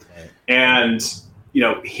thing. Right. And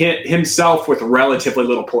himself with relatively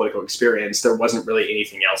little political experience, there wasn't really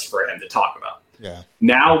anything else for him to talk about. Yeah.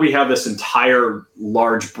 Now we have this entire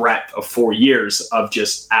large breadth of 4 years of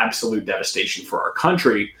just absolute devastation for our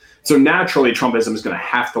country. So naturally, Trumpism is going to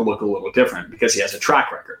have to look a little different because he has a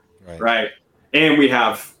track record, right? And we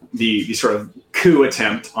have the sort of coup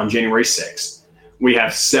attempt on January 6th. We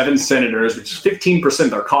have 7 senators, which is 15%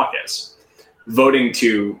 of their caucus, voting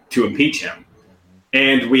to impeach him.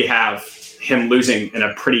 And we have him losing in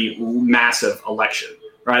a pretty massive election,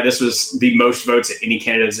 right? This was the most votes that any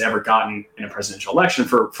candidate has ever gotten in a presidential election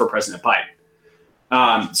for President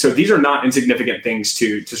Biden. So these are not insignificant things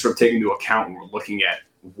to sort of take into account when we're looking at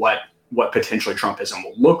what potentially Trumpism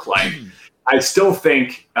will look like. I still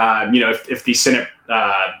think, if the Senate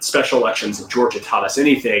special elections in Georgia taught us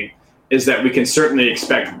anything, is that we can certainly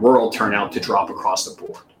expect rural turnout to drop across the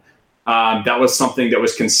board. That was something that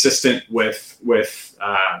was consistent with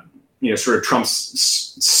sort of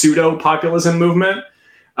Trump's pseudo-populism movement,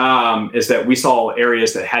 is that we saw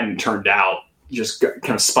areas that hadn't turned out just kind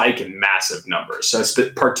of spike in massive numbers. So it's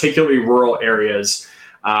particularly rural areas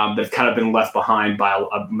that have kind of been left behind by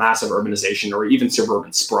a massive urbanization or even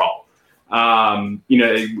suburban sprawl. One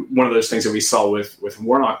of those things that we saw with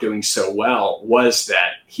Warnock doing so well was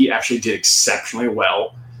that he actually did exceptionally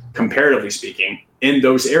well, comparatively speaking, in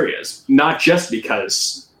those areas, not just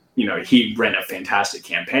because, he ran a fantastic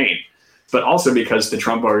campaign, but also because the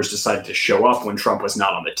Trump voters decided to show up when Trump was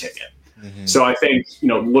not on the ticket. Mm-hmm. So I think,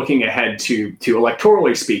 looking ahead to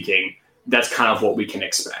electorally speaking, that's kind of what we can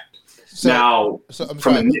expect. So I'm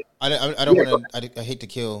sorry, I don't want to, I hate to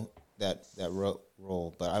kill that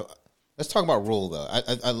role, but let's talk about rural though.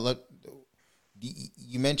 I look.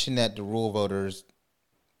 You mentioned that the rural voters,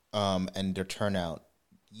 and their turnout,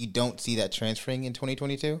 you don't see that transferring in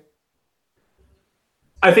 2022.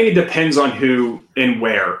 I think it depends on who and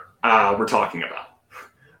where we're talking about,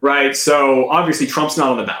 right? So obviously Trump's not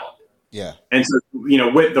on the ballot. Yeah. And so,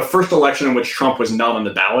 with the first election in which Trump was not on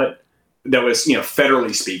the ballot, that was,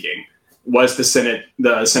 federally speaking, was the Senate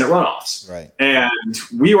runoffs. Right. And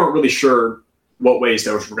we weren't really sure what ways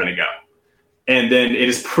those were going to go. And then it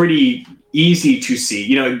is pretty easy to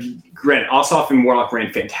see, granted, Ossoff and Warnock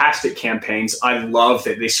ran fantastic campaigns. I love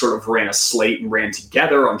that they sort of ran a slate and ran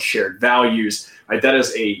together on shared values. Right? That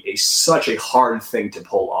is such a hard thing to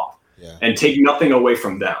pull off and take nothing away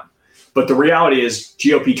from them. But the reality is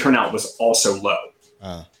GOP turnout was also low,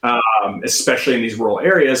 especially in these rural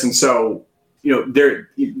areas. And so, there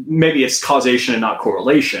maybe it's causation and not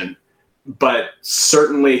correlation, but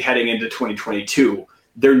certainly heading into 2022,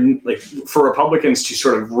 for Republicans to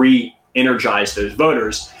sort of re-energize those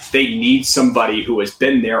voters, they need somebody who has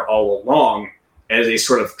been there all along as a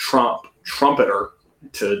sort of trumpeter,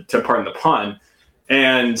 to pardon the pun.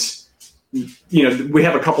 And, we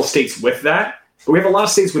have a couple states with that, but we have a lot of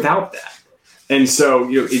states without that. And so,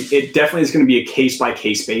 it definitely is going to be a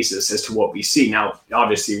case-by-case basis as to what we see. Now,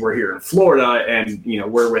 obviously, we're here in Florida, and,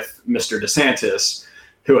 we're with Mr. DeSantis,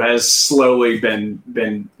 who has slowly been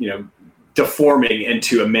deforming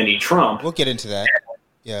into a mini Trump. We'll get into that.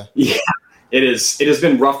 Yeah. Yeah. It has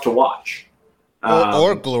been rough to watch.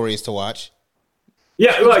 Or glorious to watch.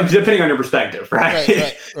 Yeah, well, depending on your perspective,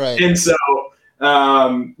 right? Right. And so,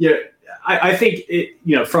 I think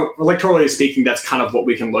from electorally speaking, that's kind of what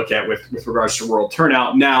we can look at with regards to rural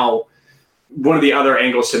turnout. Now, one of the other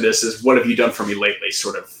angles to this is, what have you done for me lately?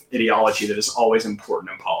 Sort of ideology that is always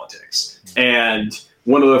important in politics. And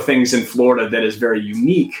one of the things in Florida that is very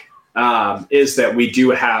unique is that we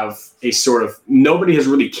do have a sort of, nobody has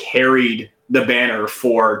really carried the banner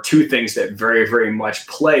for two things that very, very much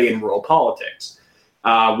play in rural politics.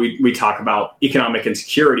 We talk about economic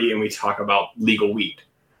insecurity, and we talk about legal weed.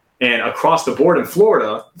 And across the board in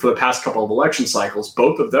Florida, for the past couple of election cycles,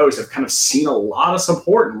 both of those have kind of seen a lot of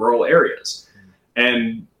support in rural areas.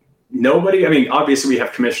 And obviously we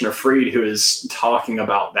have Commissioner Freed, who is talking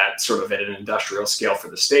about that sort of at an industrial scale for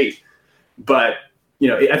the state. But,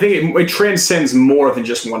 I think it transcends more than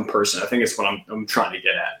just one person. I think it's what I'm trying to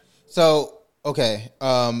get at. So, okay.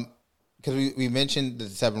 Because we mentioned the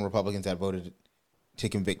 7 Republicans that voted to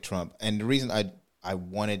convict Trump. And the reason I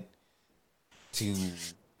wanted to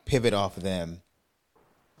pivot off of them,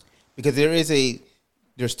 because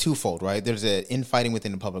there's twofold, right? There's an infighting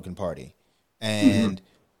within the Republican Party, and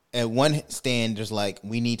at one stand, there's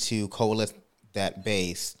we need to coalesce that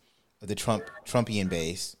base, the Trumpian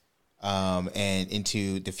base, and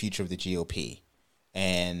into the future of the GOP,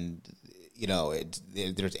 and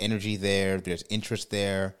there's energy there, there's interest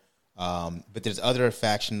there, but there's other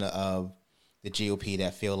faction of the GOP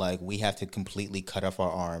that feel like we have to completely cut off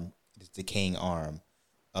our arm, this decaying arm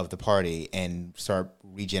of the party, and start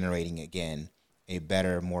regenerating again a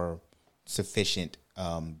better, more sufficient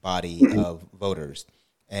body of voters.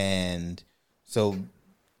 And so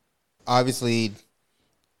obviously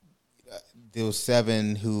those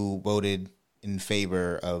 7 who voted in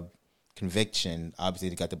favor of conviction, obviously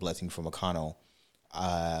they got the blessing from McConnell.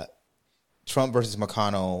 Trump versus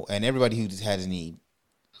McConnell, and everybody who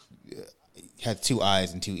has 2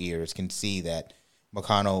 eyes and 2 ears can see that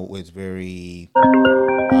McConnell was very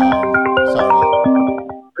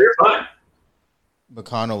You're fine.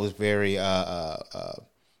 McConnell was very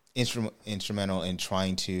instrumental in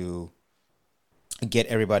trying to get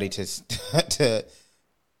everybody to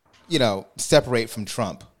separate from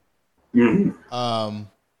Trump. Mm-hmm.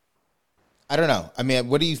 I don't know. I mean,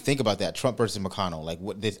 what do you think about that, Trump versus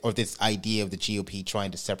McConnell? This idea of the GOP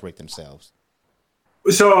trying to separate themselves?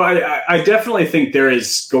 So I definitely think there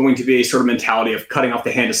is going to be a sort of mentality of cutting off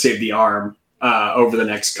the hand to save the arm over the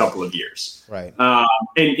next couple of years. Right.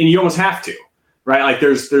 And you almost have to, right?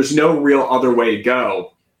 There's no real other way to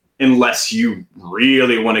go unless you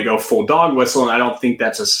really want to go full dog whistle. And I don't think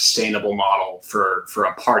that's a sustainable model for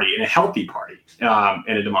a party, and a healthy party in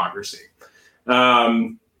a democracy.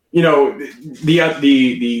 The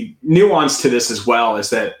nuance to this as well is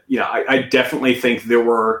that, I definitely think there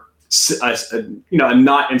were a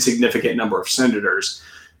not insignificant number of senators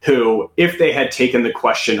who, if they had taken the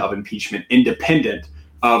question of impeachment independent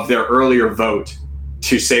of their earlier vote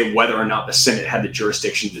to say whether or not the Senate had the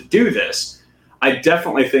jurisdiction to do this, I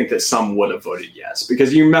definitely think that some would have voted yes.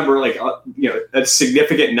 Because you remember, a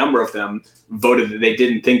significant number of them voted that they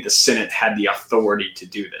didn't think the Senate had the authority to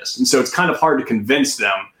do this. And so it's kind of hard to convince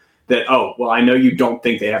them that, I know you don't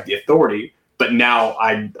think they have the authority, but now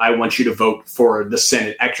I want you to vote for the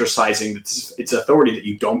Senate exercising its authority that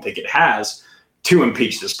you don't think it has to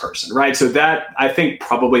impeach this person, right? So that, I think,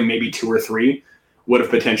 probably maybe 2 or 3 would have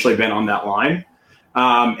potentially been on that line.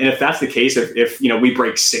 And if that's the case, if we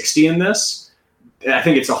break 60 in this, I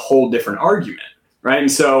think it's a whole different argument, right?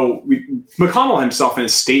 And so McConnell himself in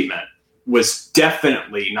his statement was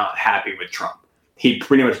definitely not happy with Trump. He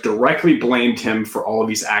pretty much directly blamed him for all of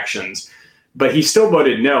these actions, but he still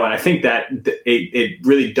voted no. And I think that it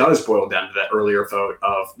really does boil down to that earlier vote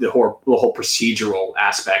of the whole procedural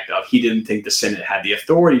aspect of he didn't think the Senate had the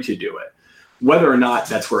authority to do it. Whether or not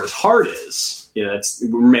that's where his heart is, it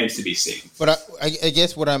remains to be seen. But I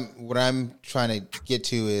guess what I'm trying to get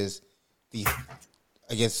to is the,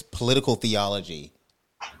 I guess, political theology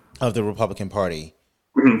of the Republican Party.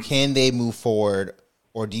 Mm-hmm. Can they move forward,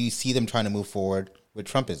 or do you see them trying to move forward with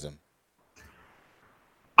Trumpism?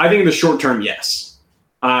 I think in the short term, yes.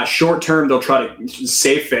 Short term, they'll try to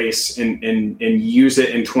save face and use it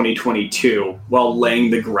in 2022 while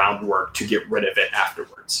laying the groundwork to get rid of it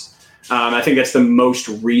afterwards. I think that's the most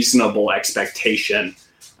reasonable expectation.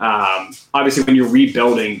 Obviously, when you're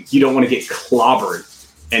rebuilding, you don't want to get clobbered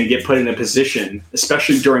and get put in a position,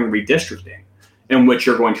 especially during redistricting, in which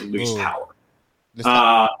you're going to lose power.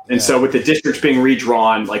 So with the districts being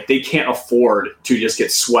redrawn, like they can't afford to just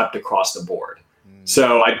get swept across the board.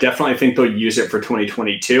 So I definitely think they'll use it for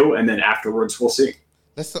 2022, and then afterwards we'll see.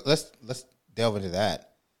 Let's delve into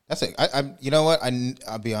that. That's it. I'm you know what?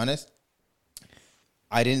 I'll be honest.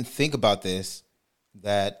 I didn't think about this,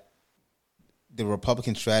 that the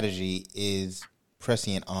Republican strategy is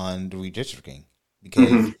prescient on the redistricting,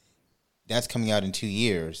 because that's coming out in 2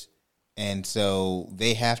 years. And so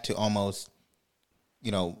they have to almost,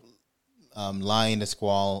 lie in the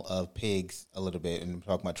squall of pigs a little bit, and I'm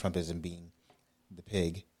talking about Trumpism being the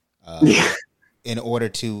pig, in order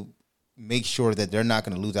to make sure that they're not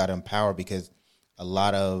going to lose out on power, because a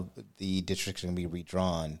lot of the districts are going to be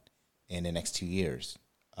redrawn in the next 2 years.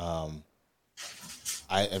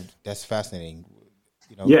 That's fascinating.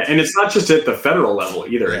 Yeah, and it's not just at the federal level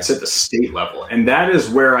either. Yeah. It's at the state level. And that is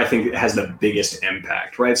where I think it has the biggest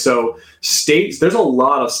impact, right? So states, there's a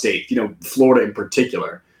lot of states, Florida in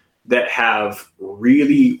particular, that have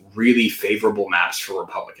really, really favorable maps for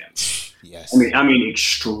Republicans. Yes. I mean,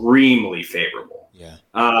 extremely favorable. Yeah.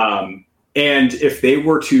 And if they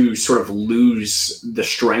were to sort of lose the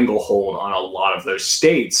stranglehold on a lot of those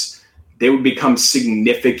states, they would become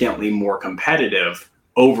significantly more competitive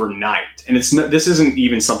overnight. And this isn't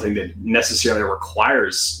even something that necessarily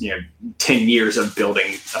requires 10 years of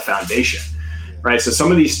building a foundation, right? So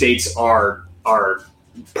some of these states are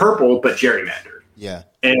purple but gerrymandered. Yeah.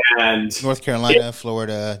 And North Carolina,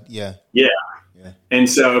 Florida, yeah. And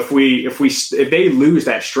so if they lose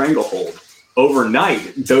that stranglehold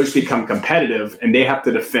overnight, those become competitive, and they have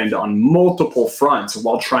to defend on multiple fronts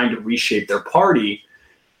while trying to reshape their party.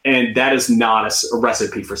 And that is not a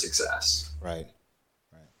recipe for success. Right.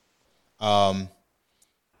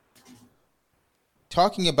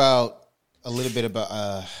 Talking about a little bit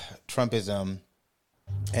about Trumpism,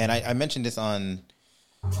 and I mentioned this on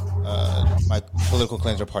my Political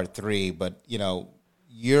Cleanser Part 3, but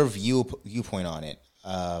your viewpoint on it,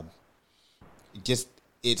 just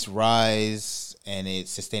its rise and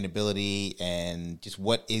its sustainability, and just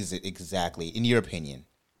what is it exactly, in your opinion?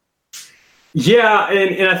 Yeah,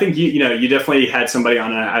 and I think you definitely had somebody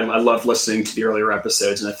on. I love listening to the earlier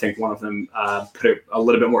episodes, and I think one of them put it a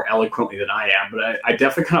little bit more eloquently than I am. But I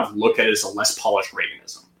definitely kind of look at it as a less polished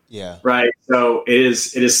Reaganism. Yeah. Right. So it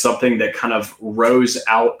is something that kind of rose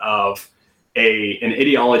out of an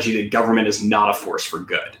ideology that government is not a force for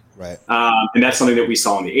good. Right. And that's something that we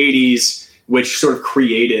saw in the 80s, which sort of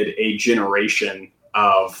created a generation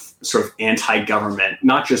of sort of anti-government,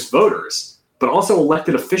 not just voters, but also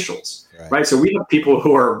elected officials. Right. So we have people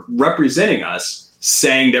who are representing us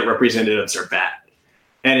saying that representatives are bad.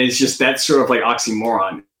 And it's just that sort of like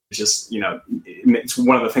oxymoron. It's just, it's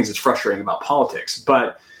one of the things that's frustrating about politics.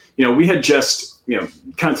 But, we had just,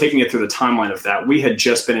 kind of taking it through the timeline of that, we had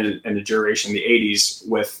just been in a generation in the 80s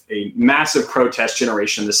with a massive protest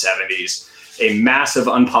generation in the 70s, a massive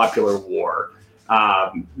unpopular war.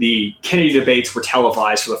 The Kennedy debates were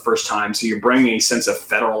televised for the first time. So you're bringing a sense of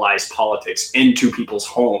federalized politics into people's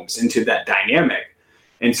homes, into that dynamic,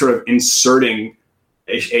 and sort of inserting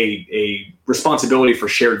a responsibility for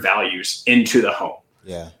shared values into the home.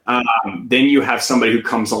 Yeah. Then you have somebody who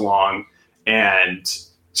comes along and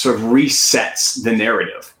sort of resets the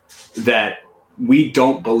narrative that we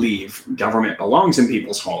don't believe government belongs in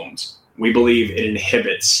people's homes. We believe it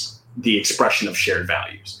inhibits the expression of shared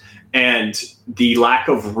values. And the lack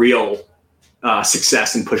of real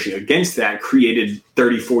success in pushing against that created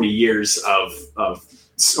 30, 40 years of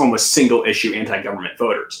almost single issue anti-government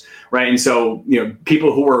voters, right? And so,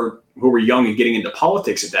 people who were young and getting into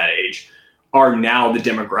politics at that age are now the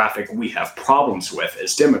demographic we have problems with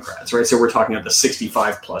as Democrats, right? So we're talking about the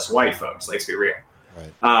 65 plus white folks, let's be real.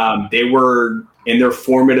 Right. They were in their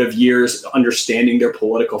formative years understanding their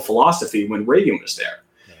political philosophy when Reagan was there.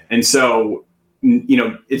 Right. And so,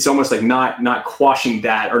 it's almost like not quashing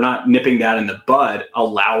that or not nipping that in the bud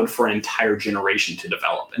allowed for an entire generation to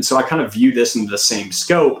develop. And so I kind of view this in the same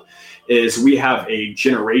scope is we have a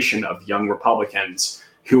generation of young Republicans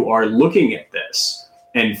who are looking at this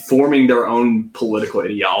and forming their own political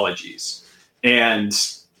ideologies. And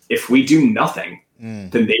if we do nothing, then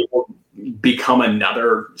they will become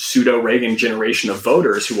another pseudo-Reagan generation of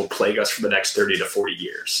voters who will plague us for the next 30 to 40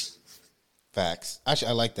 years. Facts. Actually,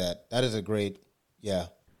 I like that. That is a great, yeah.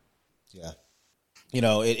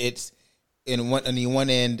 It's on the one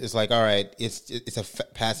end, it's like, all right, it's a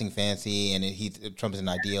passing fancy, and Trump is an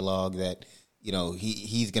ideologue that,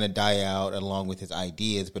 he's going to die out along with his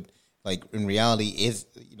ideas. But like in reality,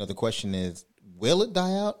 the question is, will it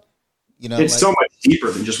die out? It's so much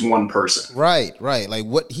deeper than just one person. Right. Like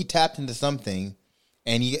what he tapped into something,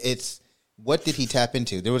 and what did he tap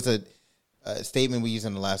into? There was a statement we used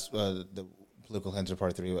in the last the political cleanser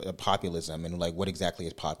part 3, populism, and like what exactly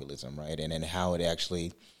is populism, right? And then how it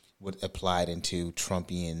actually would applied into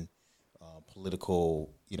Trumpian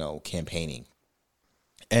political, campaigning,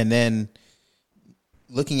 and then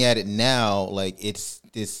looking at it now, like it's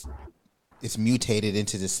mutated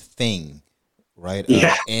into this thing. Right?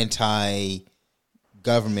 Yeah.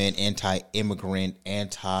 Anti-government, anti-immigrant,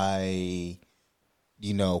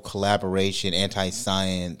 collaboration,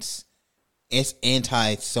 anti-science. It's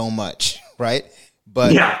anti so much, right?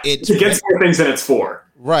 But it's against more things than it's for.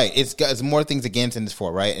 Right. It's more things against than it's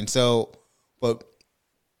for, right? And so, but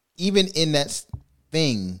even in that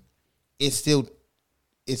thing, it's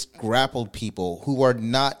grappled people who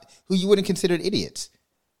you wouldn't consider idiots.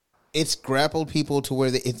 It's grappled people to where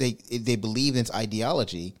if they believe in its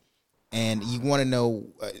ideology, and you want to know.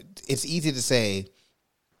 It's easy to say,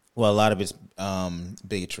 well, a lot of it's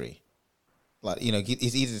bigotry.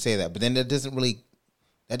 It's easy to say that, but then that doesn't really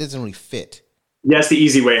fit. Yeah, it's the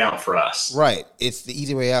easy way out for us. Right, it's the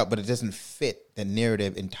easy way out, but it doesn't fit the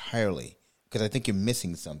narrative entirely because I think you're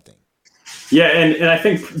missing something. Yeah, and I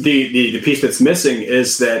think the piece that's missing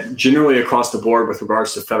is that generally across the board with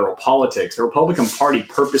regards to federal politics, the Republican Party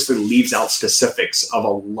purposely leaves out specifics of a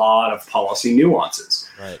lot of policy nuances.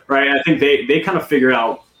 Right? I think they kind of figured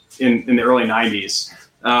out in the early 90s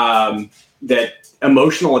that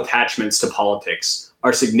emotional attachments to politics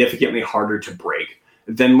are significantly harder to break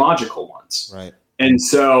than logical ones. Right. And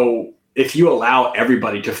so if you allow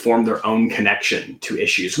everybody to form their own connection to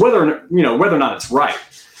issues, whether or not it's right,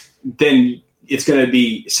 then it's going to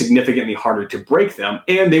be significantly harder to break them,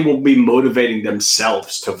 and they will be motivating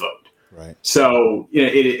themselves to vote. Right. So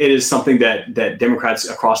it is something that Democrats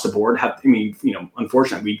across the board have.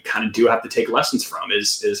 Unfortunately, we kind of do have to take lessons from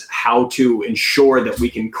is how to ensure that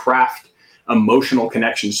we can craft emotional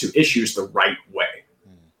connections to issues the right way.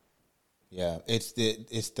 Yeah, it's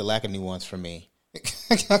the lack of nuance for me.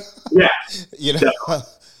 Yeah,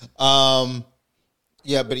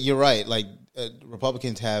 yeah, but you're right. Like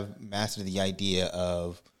Republicans have mastered the idea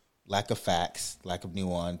of lack of facts, lack of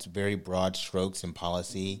nuance, very broad strokes in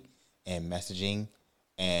policy and messaging,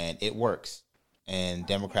 and it works. And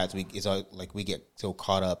Democrats, we get so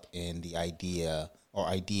caught up in the idea or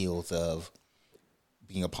ideals of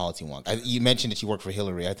being a policy wonk. You mentioned that you worked for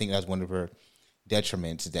Hillary. I think that's one of her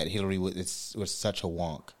detriments is that Hillary was such a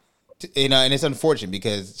wonk. And it's unfortunate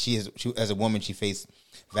because she as a woman, she faced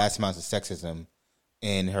vast amounts of sexism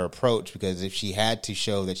in her approach, because if she had to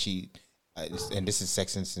show that she, and this is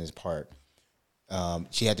sexist in his part,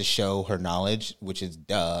 she had to show her knowledge, which is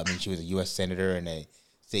duh. I mean, she was a U.S. senator and a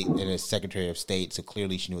secretary of state, so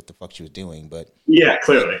clearly she knew what the fuck she was doing. But yeah,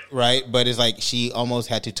 clearly, right. But it's like she almost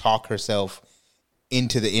had to talk herself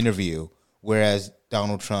into the interview, whereas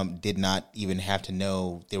Donald Trump did not even have to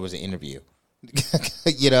know there was an interview.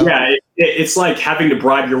 Yeah, it's like having to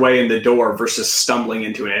bribe your way in the door versus stumbling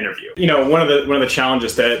into an interview. One of the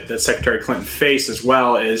challenges that Secretary Clinton faced as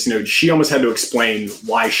well is she almost had to explain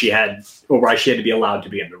why she had to be allowed to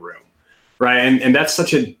be in the room, right? And that's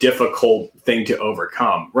such a difficult thing to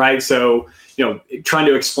overcome, right? So trying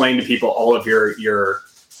to explain to people all of your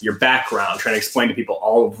background, trying to explain to people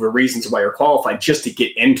all of the reasons why you're qualified just to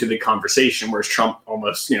get into the conversation, whereas Trump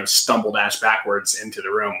almost, stumbled ass backwards into the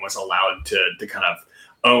room, was allowed to kind of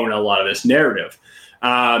own a lot of this narrative.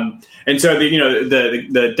 And so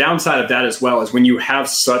the downside of that as well is when you have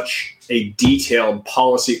such a detailed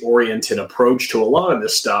policy-oriented approach to a lot of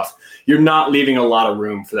this stuff, you're not leaving a lot of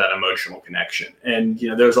room for that emotional connection. And,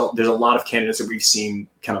 there's a lot of candidates that we've seen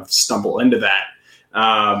kind of stumble into that.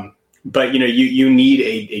 But you need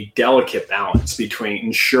a delicate balance between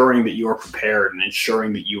ensuring that you are prepared and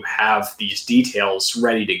ensuring that you have these details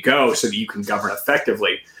ready to go so that you can govern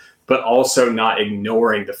effectively, but also not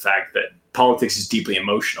ignoring the fact that politics is deeply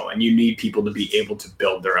emotional and you need people to be able to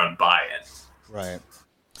build their own buy-in. Right.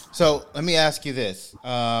 So let me ask you this.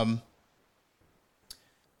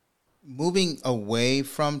 Moving away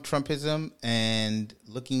from Trumpism and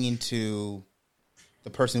looking into the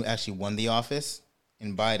person who actually won the office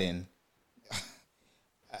in Biden,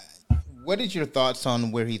 what is your thoughts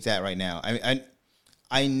on where he's at right now?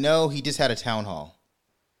 I know he just had a town hall,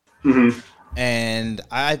 and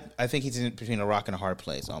I think he's in between a rock and a hard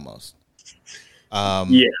place almost.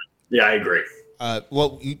 Yeah, I agree.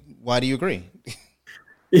 Why do you agree?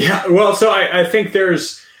 Yeah, well, so I think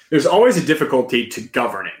there's always a difficulty to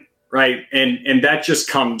governing, right? And that just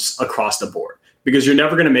comes across the board because you're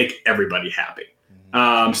never going to make everybody happy.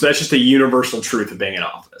 So that's just a universal truth of being in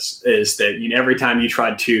office is that every time you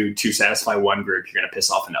try to satisfy one group, you're going to piss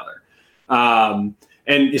off another.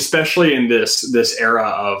 And especially in this era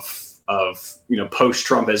of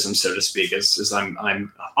post-Trumpism, so to speak, as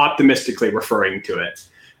I'm optimistically referring to it.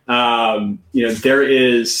 There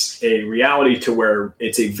is a reality to where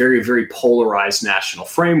it's a very, very polarized national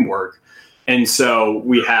framework. And so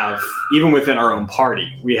we have, even within our own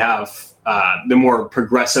party, we have the more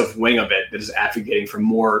progressive wing of it that is advocating for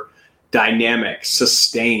more dynamic,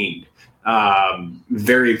 sustained,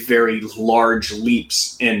 very, very large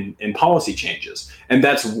leaps in policy changes. And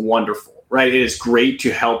that's wonderful, right? It is great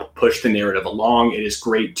to help push the narrative along. It is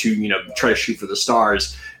great to, try to shoot for the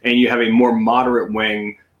stars. And you have a more moderate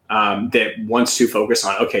wing that wants to focus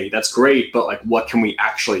on, okay, that's great, but like, what can we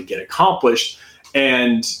actually get accomplished?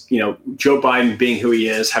 And, Joe Biden being who he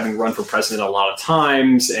is, having run for president a lot of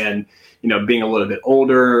times and, being a little bit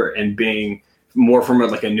older and being more from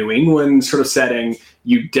like a New England sort of setting,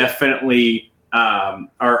 you definitely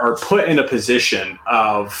are put in a position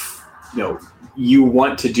of, you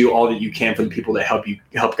want to do all that you can for the people that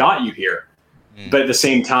help got you here. But at the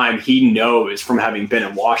same time, he knows from having been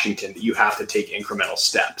in Washington that you have to take incremental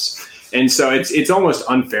steps. And so it's almost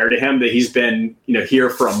unfair to him that he's been,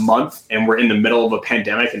 here for a month and we're in the middle of a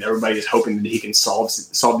pandemic and everybody is hoping that he can solve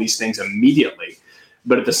these things immediately.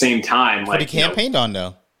 But at the same time, but he campaigned on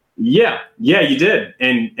though. Yeah, you did.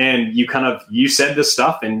 And you said this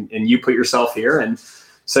stuff and you put yourself here. And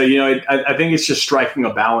so, I think it's just striking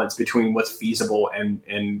a balance between what's feasible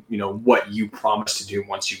and what you promised to do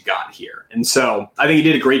once you got here. And so I think he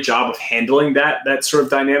did a great job of handling that sort of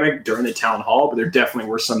dynamic during the town hall, but there definitely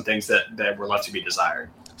were some things that were left to be desired.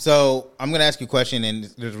 So I'm going to ask you a question, and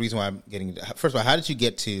there's a reason why I'm getting – first of all, how did you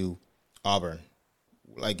get to Auburn?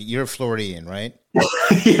 Like, you're a Floridian, right?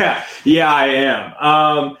 Yeah, I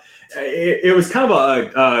am. It was kind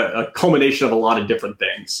of a culmination of a lot of different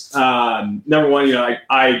things. Number one,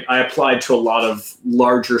 I applied to a lot of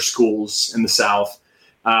larger schools in the South.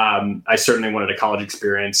 I certainly wanted a college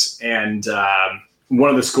experience. And one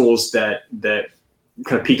of the schools that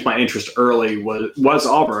kind of piqued my interest early was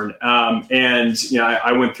Auburn.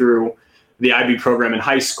 I went through the IB program in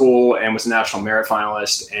high school and was a national merit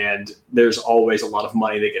finalist. And there's always a lot of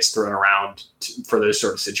money that gets thrown around for those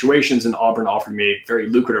sort of situations. And Auburn offered me a very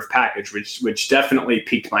lucrative package, which definitely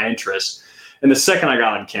piqued my interest. And the second I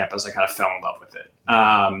got on campus, I kind of fell in love with it.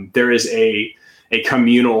 There is a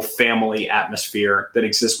communal family atmosphere that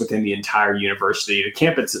exists within the entire university. The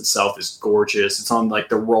campus itself is gorgeous. It's on like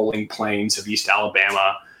the rolling plains of East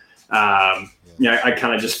Alabama. I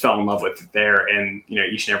kind of just fell in love with it there, and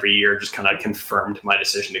each and every year just kind of confirmed my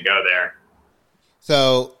decision to go there.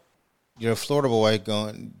 So you're a Florida boy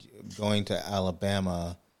going to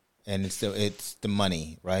Alabama, and it's the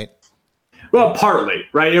money, right? Well, partly,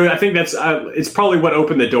 right? I think that's it's probably what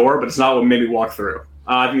opened the door, but it's not what made me walk through.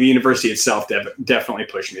 I think the university itself definitely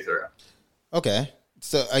pushed me through. Okay,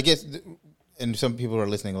 so I guess, and some people are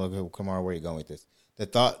listening. Look, Kamar, where are you going with this?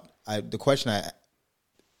 The question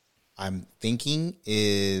I'm thinking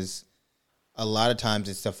is a lot of times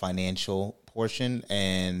it's the financial portion,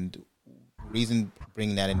 and reason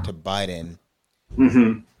bringing that into Biden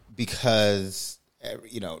because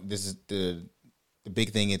this is the big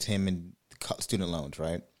thing. It's him and student loans,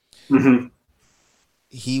 right? Mm-hmm.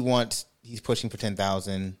 He's pushing for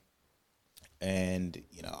 10,000, and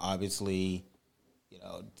obviously,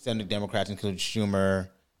 Senate Democrats, including Schumer,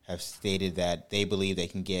 have stated that they believe they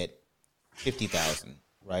can get 50,000.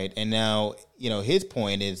 Right. And now, his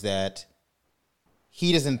point is that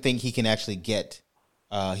he doesn't think he can actually get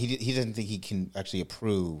he doesn't think he can actually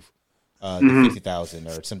approve the 50,000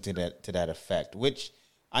 or something to that effect, which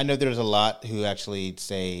I know there's a lot who actually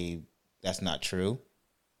say that's not true.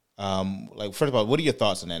 Like, first of all, what are your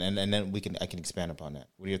thoughts on that? And then I can expand upon that.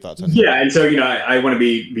 What are your thoughts on that? Yeah, and so I want to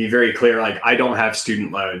be very clear. Like, I don't have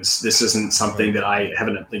student loans. This isn't something that I have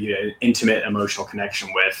an intimate emotional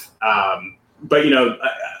connection with. But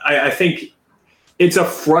I think it's a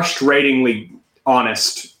frustratingly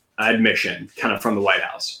honest admission, kind of from the White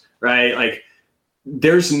House, right? Like,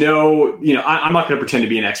 there's no, I'm not going to pretend to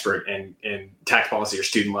be an expert in tax policy or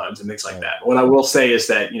student loans and things like that. What I will say is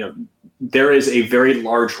that there is a very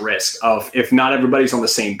large risk of, if not everybody's on the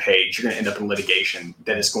same page, you're going to end up in litigation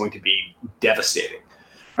that is going to be devastating,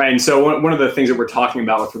 right? And so one of the things that we're talking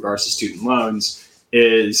about with regards to student loans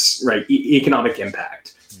is economic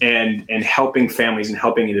impact and helping families and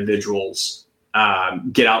helping individuals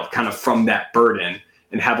get out kind of from that burden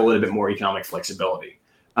and have a little bit more economic flexibility.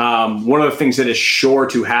 One of the things that is sure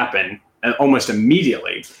to happen almost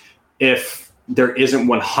immediately, if there isn't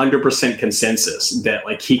 100% consensus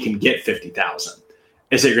that he can get 50,000,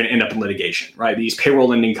 is that you're going to end up in litigation, right? These payroll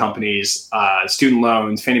lending companies, student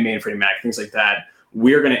loans, Fannie Mae and Freddie Mac, things like that.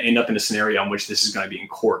 We're going to end up in a scenario in which this is going to be in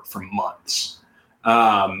court for months.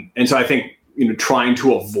 And so I think, trying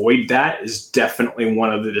to avoid that is definitely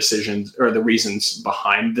one of the decisions or the reasons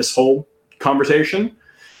behind this whole conversation.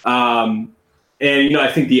 And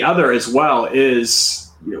I think the other as well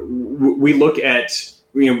is, we look at,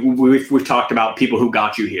 we've talked about people who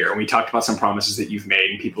got you here, and we talked about some promises that you've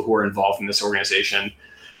made and people who are involved in this organization.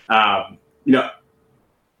 I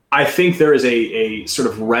think there is a sort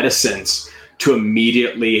of reticence to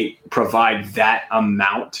immediately provide that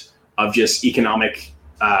amount of just economic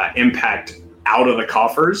impact out of the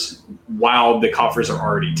coffers while the coffers are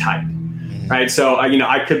already tight, right? So,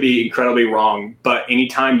 I could be incredibly wrong, but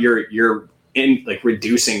anytime you're in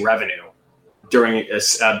reducing revenue during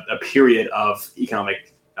a period of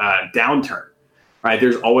economic downturn, right?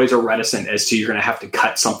 There's always a reticence as to you're going to have to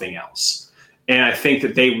cut something else. And I think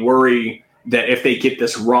that they worry that if they get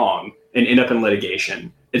this wrong and end up in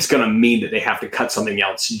litigation, it's going to mean that they have to cut something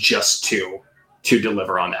else just to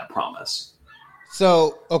deliver on that promise.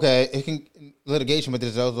 So, okay, it can litigation, but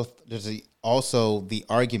there's also the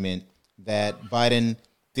argument that Biden,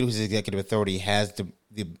 through his executive authority, has the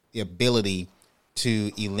ability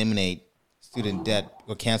to eliminate student debt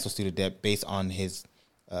or cancel student debt based on his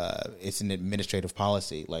it's an administrative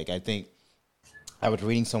policy. I think I was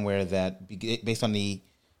reading somewhere that based on the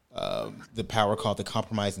power called the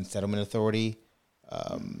Compromise and Settlement Authority,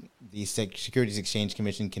 the Securities Exchange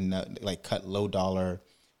Commission can cut low dollar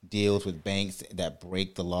deals with banks that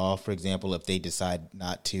break the law. For example, if they decide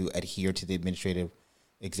not to adhere to the administrative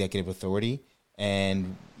executive authority.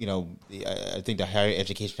 And, I think the Higher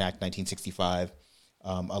Education Act 1965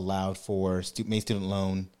 allowed for made student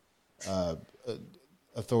loan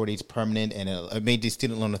authorities permanent, and made the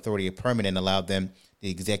student loan authority permanent and allowed them, the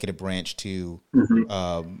executive branch, to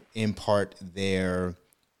impart their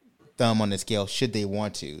thumb on the scale should they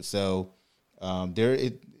want to. So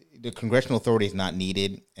the congressional authority is not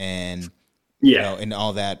needed, and and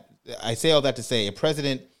all that. I say all that to say a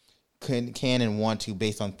president can and want to,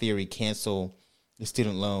 based on theory, cancel the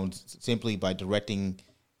student loans simply by directing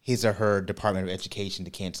his or her Department of Education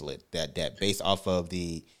to cancel that debt based off of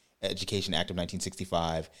the Education Act of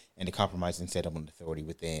 1965 and the Compromise and Settlement Authority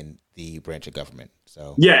within the branch of government.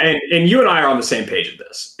 So and you and I are on the same page of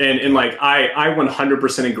this, and I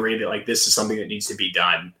 100% agree that this is something that needs to be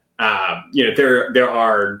done. There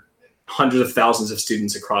are hundreds of thousands of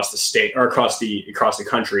students across the state or across the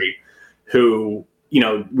country who,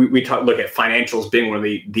 we look at financials being one of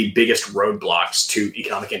the biggest roadblocks to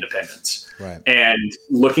economic independence. Right. And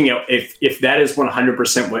looking at if that is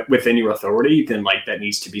 100% within your authority, then that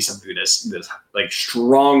needs to be something that's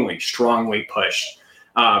strongly pushed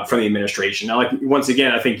from the administration. Now, once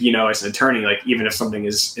again, I think, as an attorney, even if something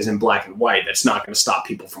is in black and white, that's not going to stop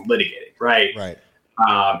people from litigating. Right. Right.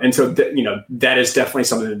 And so, that is definitely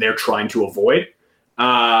something that they're trying to avoid.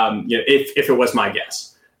 If it was my guess.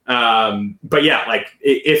 But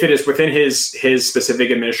if it is within his specific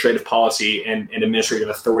administrative policy and administrative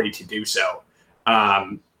authority to do so,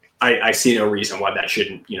 I see no reason why that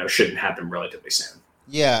shouldn't happen relatively soon.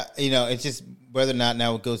 Yeah. It's just whether or not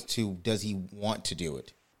now it goes to, does he want to do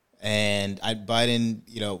it? And Biden,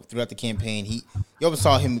 throughout the campaign, you always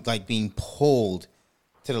saw him being pulled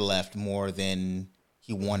to the left more than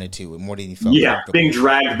he wanted to, and more than he felt comfortable. Being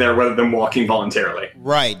dragged there rather than walking voluntarily.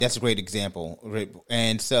 Right, that's a great example.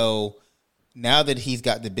 And so now that he's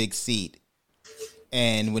got the big seat,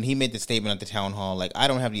 and when he made the statement at the town hall, I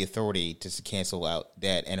don't have the authority to cancel out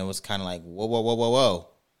debt, and it was kind of whoa,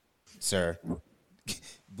 sir.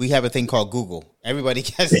 we have a thing called Google. Everybody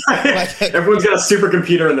has everyone's got a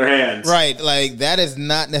supercomputer in their hands. Right. Like that is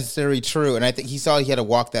not necessarily true. And I think he saw he had to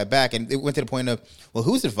walk that back. And it went to the point of, well,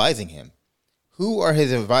 who's advising him? Who are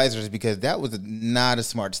his advisors? Because that was not a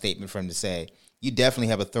smart statement for him to say. You definitely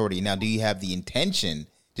have authority. Now, do you have the intention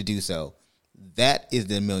to do so? That is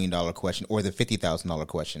the $1 million question, or the $50,000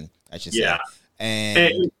 question, I should say. Yeah.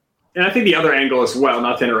 And I think the other angle as well,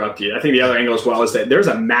 not to interrupt you, I think the other angle as well is that there's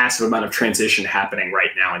a massive amount of transition happening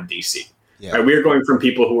right now in D.C. Yeah. Right? We're going from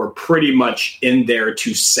people who are pretty much in there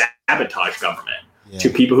to sabotage government to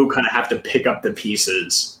people who kind of have to pick up the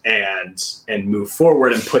pieces and move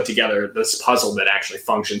forward and put together this puzzle that actually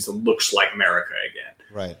functions and looks like America again.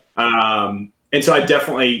 Right. And so I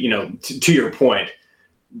definitely, to your point,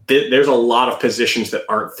 there's a lot of positions that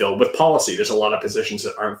aren't filled with policy. There's a lot of positions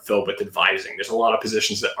that aren't filled with advising. There's a lot of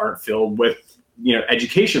positions that aren't filled with,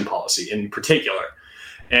 education policy in particular.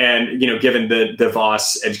 And, given the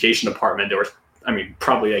Voss education department, there was,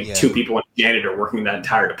 probably two people and a janitor working that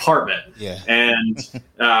entire department. Yeah. And,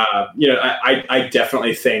 I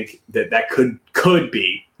definitely think that could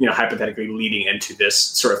be, hypothetically leading into this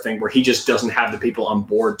sort of thing where he just doesn't have the people on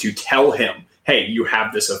board to tell him, hey, you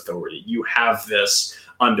have this authority. You have this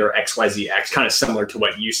under XYZ X, kind of similar to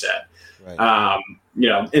what you said. Right.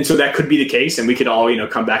 And so that could be the case, and we could all,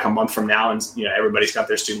 come back a month from now and, everybody's got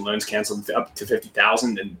their student loans canceled up to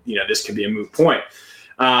 50,000, and, this could be a moot point.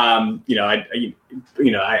 I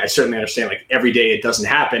certainly understand, like, every day it doesn't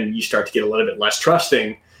happen, you start to get a little bit less trusting.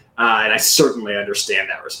 And I certainly understand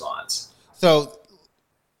that response. So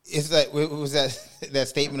was that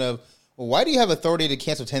statement of, well, why do you have authority to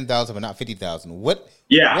cancel 10,000 but not 50,000? What's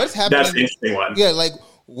happening? That's the interesting one. Yeah, like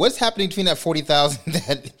what's happening between that 40,000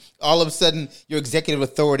 that all of a sudden your executive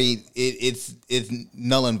authority is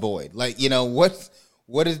null and void? Like,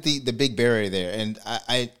 what is the big barrier there? And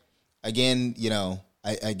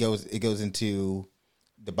it goes into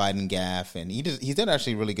the Biden gaffe, and he's done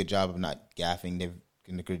actually a really good job of not gaffing. They've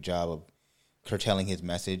done a good job of curtailing his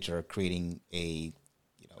message or creating a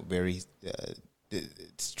very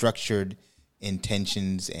structured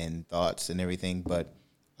intentions and thoughts and everything. But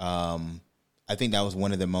I think that was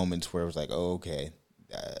one of the moments where it was like, oh, okay,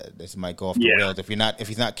 this might go off the rails if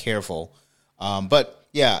he's not careful. But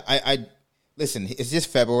yeah, I listen. It's just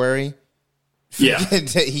February. Yeah,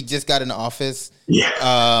 he just got in office.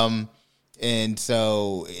 Yeah. And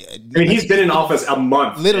so he's been in office a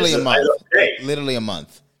month. Literally a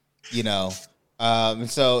month.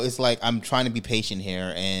 So it's like I'm trying to be patient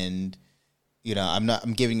here, and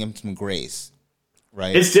I'm giving him some grace.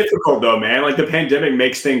 Right. It's difficult though, man. Like the pandemic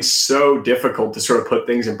makes things so difficult to sort of put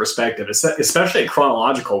things in perspective, especially a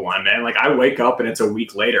chronological one, man. Like I wake up and it's a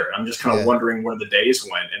week later. I'm just kind of wondering where the days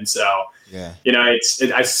went. And so,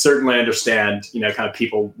 I certainly understand, kind of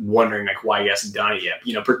people wondering like why he hasn't done it yet.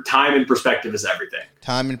 Time and perspective is everything.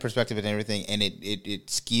 Time and perspective is everything. And it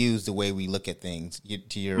skews the way we look at things.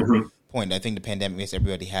 To your point, I think the pandemic makes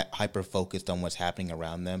everybody hyper focused on what's happening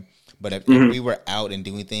around them. But if we were out and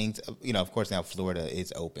doing things, of course now Florida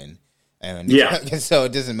is open, and so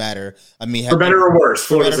it doesn't matter. For better or worse,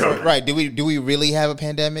 Florida's open. Right? Do we really have a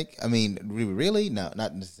pandemic? Do we really? No,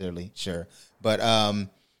 not necessarily. Sure, but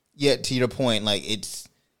to your point, like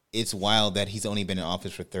it's wild that he's only been in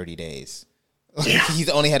office for 30 days. He's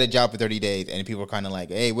only had a job for 30 days, and people are kind of like,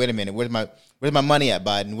 "Hey, wait a minute, where's my money at,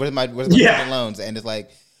 Biden? Where's my loans?" And it's like,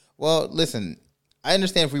 well, listen. I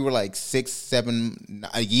understand if we were like 6, 7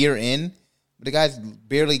 a year in, but the guy's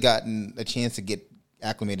barely gotten a chance to get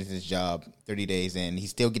acclimated to his job 30 days in.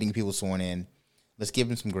 He's still getting people sworn in. Let's give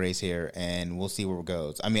him some grace here, and we'll see where it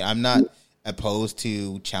goes. I'm not opposed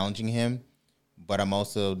to challenging him, but I'm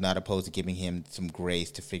also not opposed to giving him some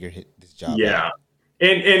grace to figure his job out.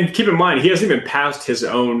 And keep in mind, he hasn't even passed his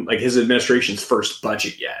own, like his administration's first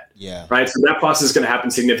budget yet. Yeah. Right. So that process is going to happen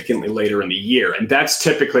significantly later in the year. And that's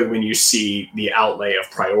typically when you see the outlay of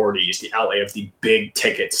priorities, the outlay of the big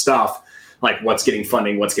ticket stuff, like what's getting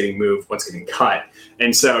funding, what's getting moved, what's getting cut.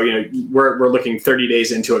 And so, we're looking 30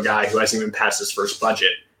 days into a guy who hasn't even passed his first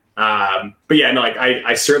budget. I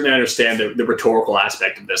certainly understand the rhetorical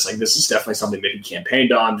aspect of this. Like, this is definitely something that he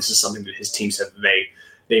campaigned on. This is something that his team said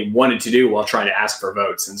they wanted to do while trying to ask for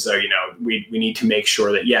votes. And so, we need to make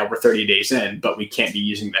sure that, we're 30 days in, but we can't be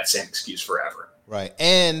using that same excuse forever. Right.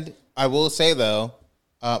 And I will say, though,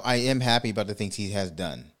 I am happy about the things he has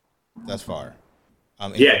done thus far.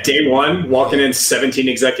 Day one, walking in 17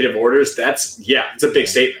 executive orders, it's a big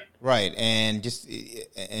statement. Right. And just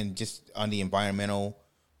on the environmental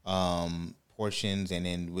portions, and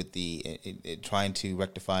then with the trying to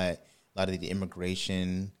rectify a lot of the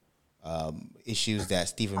immigration issues that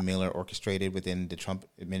Stephen Miller orchestrated within the Trump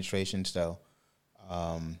administration. So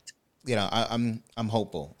I'm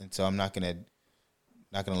hopeful, and so I'm not gonna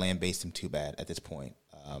land base him too bad at this point.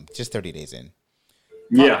 Just 30 days in.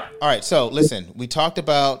 Yeah. All right. So listen,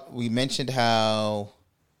 we mentioned how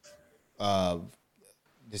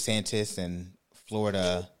DeSantis and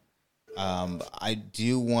Florida. I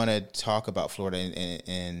do want to talk about Florida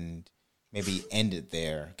and maybe end it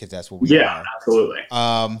there because that's what we are. Yeah, absolutely.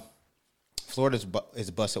 Florida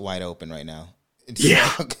is busted wide open right now. Yeah.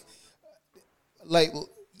 Like,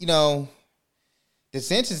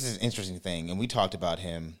 DeSantis is an interesting thing, and we talked about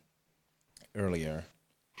him earlier.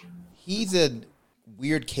 He's a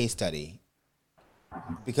weird case study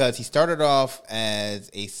because he started off as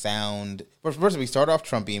a sound. First of all, he started off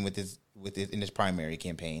Trumpian in his primary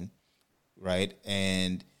campaign, right?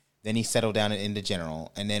 And then he settled down into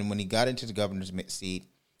general, and then when he got into the governor's seat,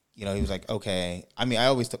 he was like, okay. I mean, I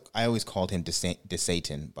always called him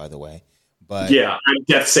DeSatan, by the way. But yeah, I'm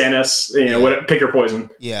Death Sanus. Pick your poison.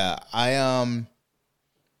 Yeah,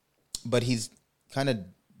 but he's kind of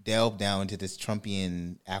delved down into this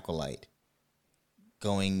Trumpian acolyte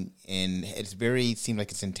going in. Seemed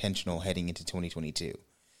like it's intentional heading into 2022.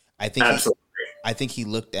 I think he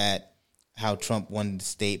looked at how Trump won the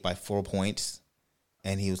state by 4 points,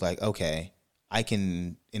 and he was like, okay, I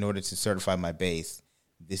can, in order to certify my base,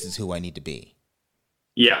 this is who I need to be.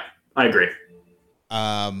 Yeah, I agree.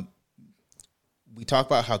 We talk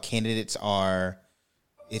about how candidates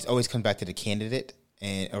it always comes back to the candidate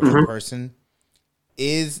or the person.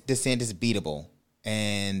 Is DeSantis beatable?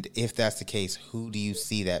 And if that's the case, who do you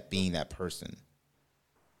see that being that person?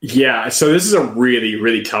 Yeah, so this is a really,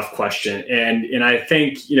 really tough question. And I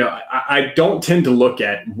think, I don't tend to look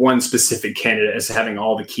at one specific candidate as having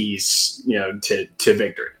all the keys, to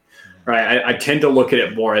victory. Right. I tend to look at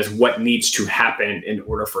it more as what needs to happen in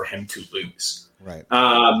order for him to lose. Right.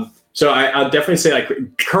 So I'll definitely say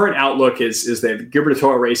current outlook is that the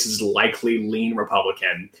gubernatorial race is likely lean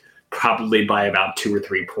Republican, probably by about 2 or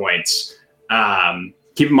 3 points.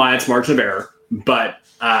 Keep in mind it's margin of error, but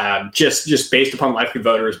just based upon likely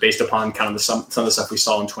voters, based upon kind of some of the stuff we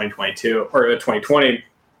saw in 2022 or 2020,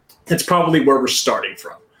 that's probably where we're starting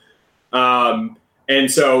from. And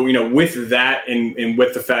so, with that and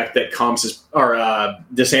with the fact that DeSantis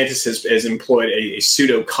has employed a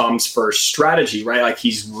pseudo comms first strategy, right? Like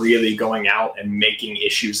he's really going out and making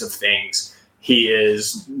issues of things. He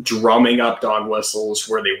is drumming up dog whistles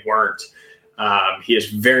where they weren't. He is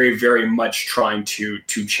very, very much trying to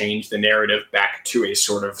change the narrative back to a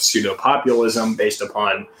sort of pseudo populism based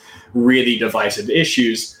upon really divisive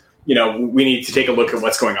issues. We need to take a look at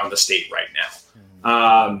what's going on in the state right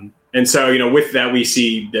now. And so, with that, we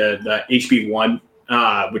see the HB1,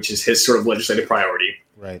 which is his sort of legislative priority.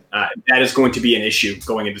 Right. That is going to be an issue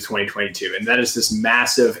going into 2022. And that is this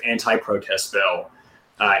massive anti-protest bill,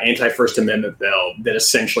 anti-First Amendment bill that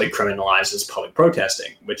essentially criminalizes public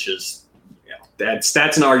protesting, which is,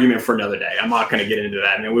 that's an argument for another day. I'm not going to get into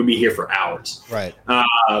that. I mean, we'd be here for hours. Right.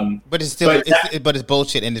 But it's still, it's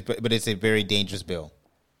bullshit, but it's a very dangerous bill.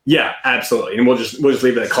 Yeah, absolutely. And we'll just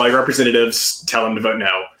leave it. Call your representatives, tell them to vote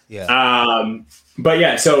no. Yeah. But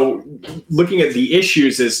yeah, so looking at the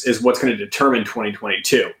issues is what's going to determine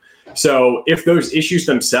 2022. So if those issues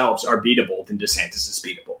themselves are beatable, then DeSantis is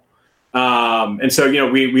beatable. And so,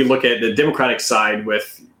 we look at the Democratic side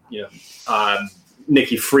with,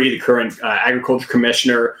 Nikki Fried, the current agriculture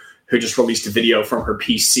commissioner, who just released a video from her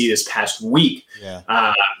PC this past week.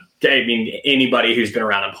 Yeah. I mean, anybody who's been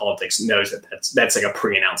around in politics knows that that's like a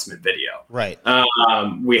pre-announcement video. Right.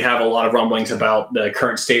 We have a lot of rumblings about the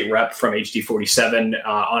current state rep from HD 47, Anna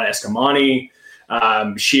Eskamani.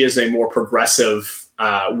 She is a more progressive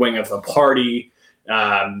wing of the party.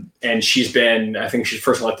 And she's been, I think she was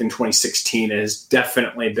first elected in 2016, and has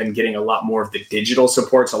definitely been getting a lot more of the digital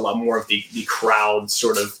supports, a lot more of the crowd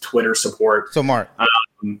sort of Twitter support. So Mark,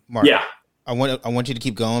 yeah. I want you to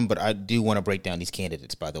keep going, but I do want to break down these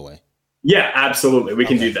candidates, by the way. Yeah, absolutely. We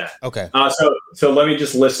can do that. Okay. So let me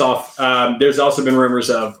just list off. There's also been rumors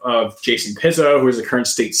of Jason Pizzo, who is a current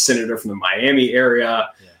state senator from the Miami area,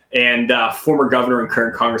 and former governor and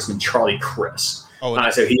current Congressman Charlie Crist.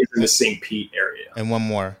 So he is in the St. Pete area. And one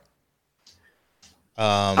more.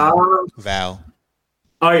 Val.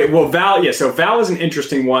 Oh, yeah, well, Val, yeah. So Val is an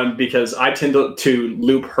interesting one because I tend to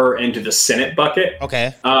loop her into the Senate bucket.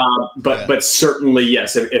 Okay. But certainly,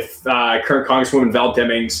 yes, if current Congresswoman Val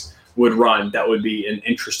Demings would run, that would be an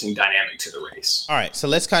interesting dynamic to the race. All right. So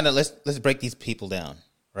let's break these people down,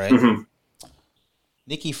 right? Mm-hmm.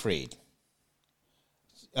 Nikki Fried,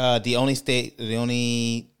 the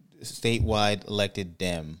only statewide elected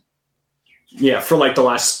Dem. Yeah, for like the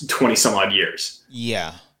last 20 some odd years.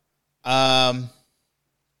 Yeah.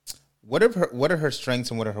 What are her strengths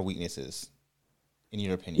and what are her weaknesses, in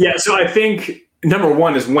your opinion? Yeah, so I think number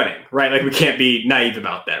one is winning, right? Like we can't be naive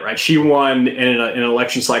about that, right? She won in an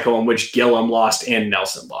election cycle in which Gillum lost and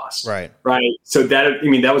Nelson lost, right? So that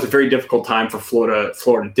was a very difficult time for Florida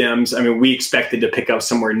Dems. I mean, we expected to pick up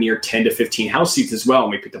somewhere near 10 to 15 House seats as well, and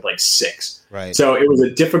we picked up like 6. Right. So it was a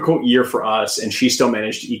difficult year for us, and she still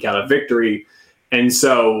managed to eke out a victory. And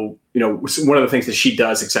so, one of the things that she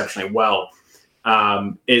does exceptionally well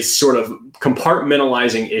is sort of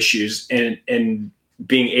compartmentalizing issues and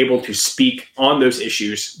being able to speak on those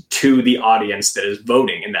issues to the audience that is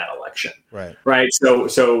voting in that election. Right.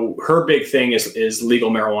 So her big thing is legal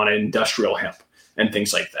marijuana, industrial hemp, and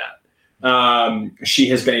things like that. She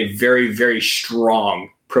has been a very, very strong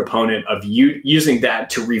proponent of using that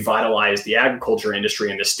to revitalize the agriculture industry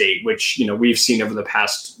in the state, which, we've seen over the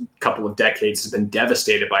past couple of decades has been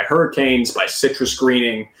devastated by hurricanes, by citrus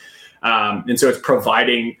greening. And so it's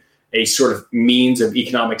providing a sort of means of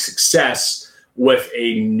economic success with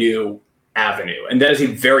a new avenue. And that is a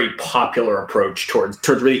very popular approach towards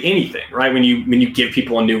really anything, right? When you give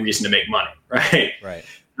people a new reason to make money, right? Right.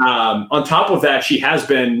 On top of that, she has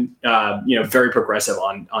been, very progressive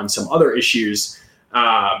on some other issues.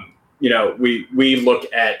 We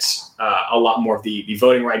look at a lot more of the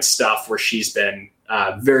voting rights stuff where she's been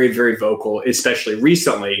very, very vocal, especially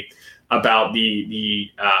recently, about the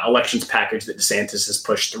elections package that DeSantis has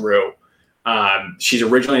pushed through. She's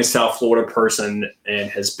originally a South Florida person and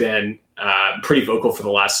has been pretty vocal for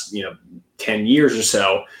the last 10 years or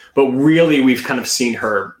so. But really, we've kind of seen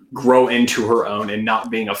her grow into her own and not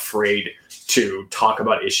being afraid to talk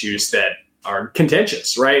about issues that are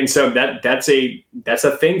contentious, right? And so that's a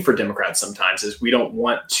thing for Democrats sometimes, is we don't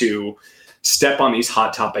want to step on these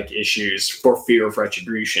hot topic issues for fear of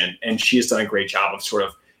retribution. And she has done a great job of sort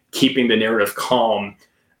of keeping the narrative calm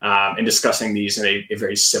and discussing these in a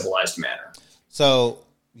very civilized manner. So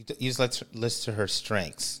you just list her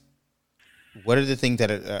strengths. What are the things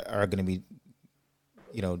that are going to be,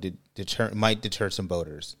 might deter some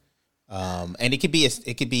voters? And it could be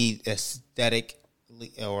aesthetic,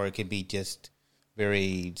 or it could be just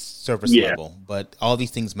very surface level. But all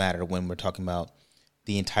these things matter when we're talking about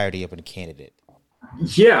the entirety of a candidate.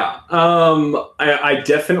 Yeah, I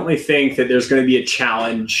definitely think that there's going to be a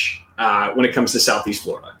challenge when it comes to Southeast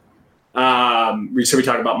Florida. So we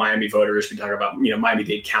talk about Miami voters. We talk about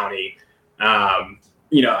Miami-Dade County. I'm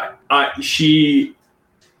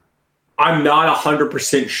not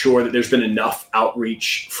 100% sure that there's been enough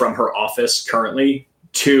outreach from her office currently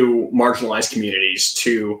to marginalized communities,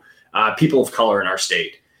 to people of color in our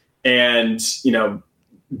state, and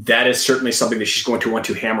that is certainly something that she's going to want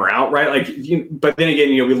to hammer out, right? But then again,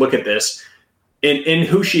 we look at this in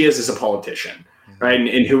who she is as a politician. Right.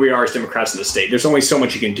 And who we are as Democrats in the state. There's only so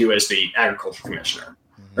much you can do as the agriculture commissioner.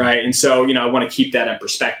 Right. And so, I want to keep that in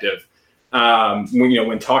perspective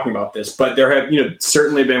when talking about this. But there have,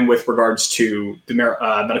 certainly been, with regards to the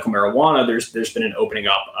medical marijuana, there's been an opening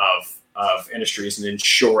up of industries and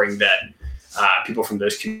ensuring that people from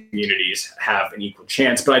those communities have an equal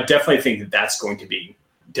chance. But I definitely think that that's going to be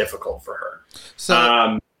difficult for her.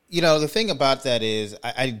 So, the thing about that is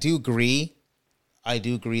I do agree. I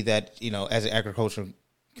do agree that, as an agricultural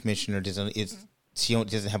commissioner, she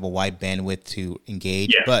doesn't have a wide bandwidth to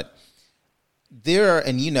engage. Yeah. But there are,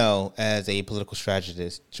 and as a political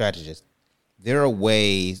strategist, there are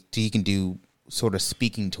ways you can do sort of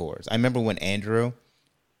speaking tours. I remember when Andrew,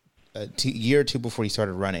 a year or two before he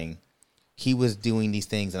started running, he was doing these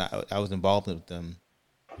things, and I was involved with them,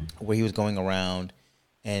 where he was going around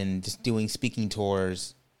and just doing speaking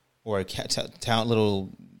tours or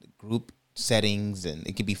little group settings, and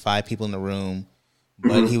it could be 5 people in the room,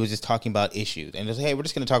 but he was just talking about issues, and just, hey, we're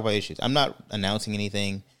just going to talk about issues. I'm not announcing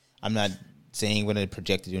anything. I'm not saying we're going to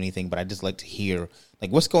project to do anything, but I just like to hear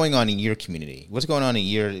what's going on in your community, what's going on in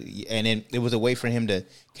your, and then it was a way for him to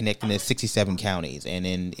connect in the 67 counties and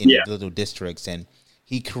in little districts, and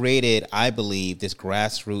he created, I believe, this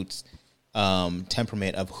grassroots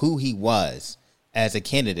temperament of who he was as a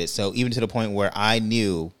candidate. So even to the point where I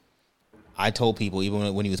told people,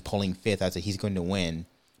 even when he was polling 5th, I said he's going to win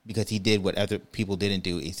because he did what other people didn't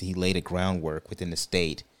do, is he laid a groundwork within the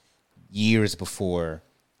state years before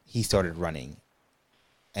he started running.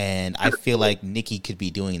 And I feel like Nikki could be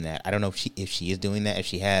doing that. I don't know if she is doing that. If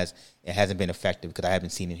she has, it hasn't been effective because I haven't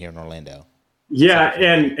seen it here in Orlando. Yeah,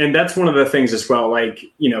 and that's one of the things as well.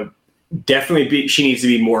 Definitely she needs to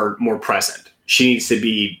be more present. She needs to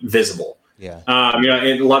be visible. Yeah. And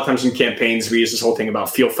a lot of times in campaigns, we use this whole thing about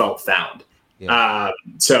feel, felt, found. Yeah.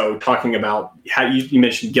 So talking about how you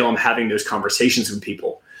mentioned Gillum having those conversations with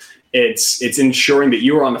people, It's ensuring that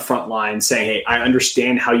you are on the front line saying, hey, I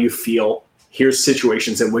understand how you feel. Here's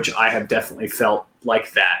situations in which I have definitely felt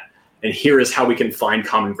like that. And here is how we can find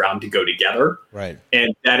common ground to go together. Right.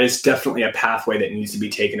 And that is definitely a pathway that needs to be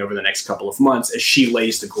taken over the next couple of months as she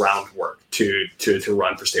lays the groundwork to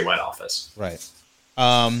run for statewide office. Right.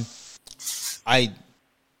 That's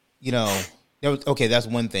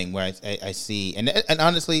one thing where I see, and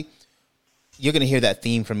honestly, you're going to hear that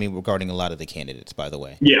theme from me regarding a lot of the candidates, by the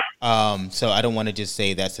way. Yeah. So I don't want to just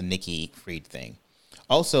say that's a Nikki Fried thing.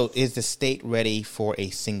 Also, is the state ready for a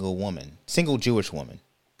single Jewish woman?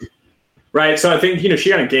 Right. So I think, she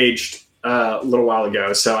got engaged a little while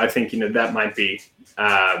ago. So I think, that might be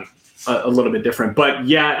a little bit different. But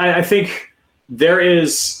yeah, I think there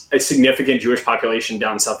is a significant Jewish population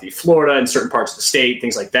down in Southeast Florida and certain parts of the state,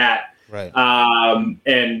 things like that. Right.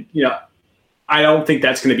 And, I don't think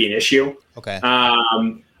that's going to be an issue. Okay.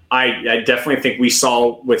 I definitely think we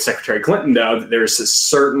saw with Secretary Clinton, though, that there's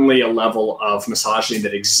certainly a level of misogyny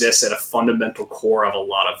that exists at a fundamental core of a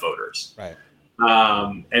lot of voters. Right.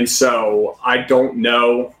 And so I don't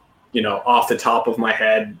know, off the top of my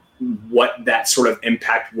head, what that sort of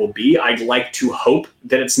impact will be. I'd like to hope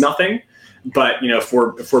that it's nothing. But if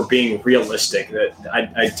we're being realistic, that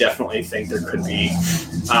I definitely think there could be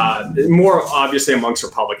more obviously amongst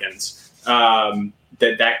Republicans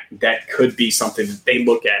that could be something that they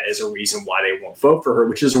look at as a reason why they won't vote for her,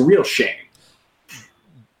 which is a real shame.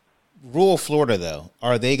 Rural Florida, though,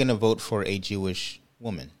 are they going to vote for a Jewish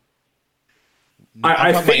woman?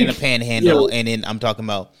 I talking think about in the Panhandle, and then I'm talking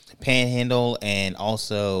about Panhandle, and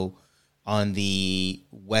also on the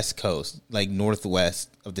West Coast, like northwest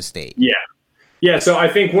of the state. Yeah. So I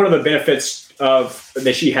think one of the benefits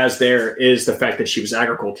that she has there is the fact that she was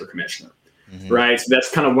agriculture commissioner, right? So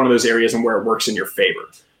that's kind of one of those areas and where it works in your favor.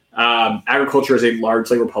 Agriculture is a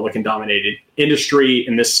largely Republican-dominated industry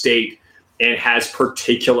in this state and has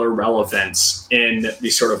particular relevance in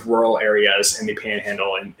these sort of rural areas in the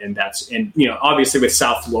Panhandle, and that's obviously with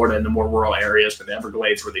South Florida and the more rural areas with the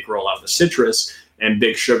Everglades where they grow a lot of the citrus and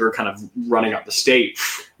big sugar kind of running up the state.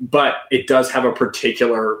 But it does have a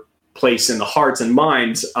particular place in the hearts and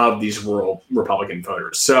minds of these rural Republican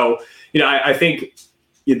voters. So, I think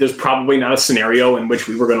there's probably not a scenario in which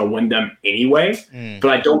we were going to win them anyway, but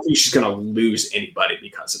I don't think she's going to lose anybody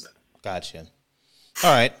because of it. Gotcha.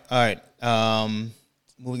 All right.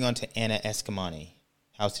 Moving on to Anna Eskamani,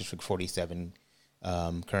 House District 47,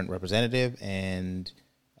 current representative, and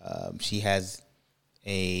she has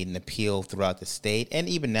an appeal throughout the state and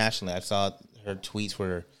even nationally. I saw her tweets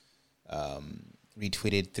were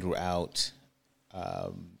retweeted throughout.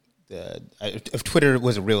 If Twitter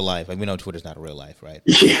was a real life, we know Twitter's not a real life, right?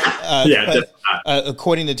 Yeah.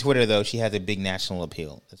 According to Twitter, though, she has a big national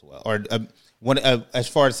appeal as well. Or as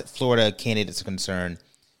far as Florida candidates are concerned,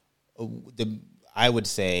 I would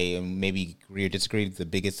say, and maybe agree or disagree, the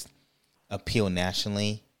biggest appeal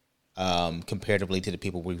nationally, comparatively to the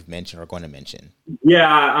people we've mentioned or going to mention.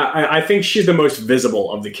 Yeah, I think she's the most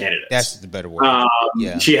visible of the candidates. That's the better word.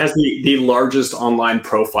 She has the largest online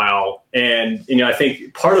profile, and I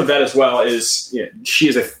think part of that as well is she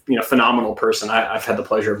is a phenomenal person. I've had the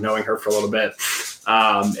pleasure of knowing her for a little bit,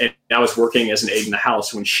 and I was working as an aide in the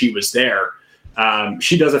House when she was there.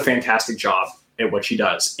 She does a fantastic job at what she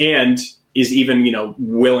does, and is even,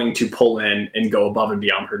 willing to pull in and go above and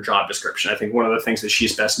beyond her job description. I think one of the things that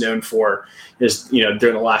she's best known for is, during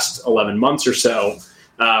the last 11 months or so,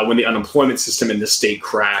 when the unemployment system in the state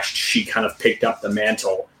crashed, she kind of picked up the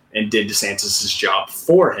mantle and did DeSantis's job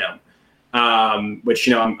for him, which,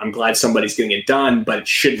 I'm glad somebody's getting it done, but it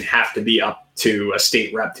shouldn't have to be up to a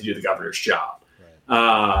state rep to do the governor's job.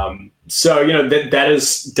 Right. So, that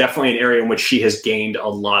is definitely an area in which she has gained a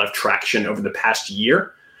lot of traction over the past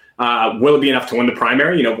year. Will it be enough to win the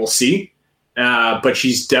primary? We'll see. But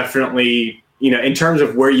she's definitely, in terms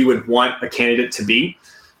of where you would want a candidate to be,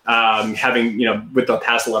 having, with the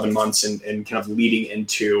past 11 months and kind of leading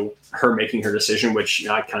into her making her decision, which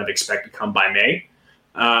I kind of expect to come by May.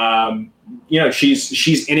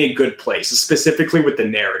 She's in a good place, specifically with the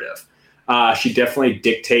narrative. She definitely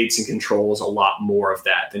dictates and controls a lot more of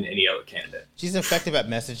that than any other candidate. She's effective at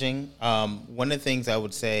messaging. One of the things I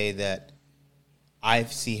would say that I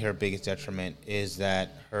see her biggest detriment is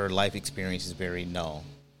that her life experience is very null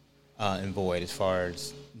and void as far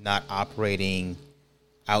as not operating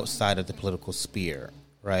outside of the political sphere,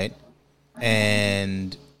 right?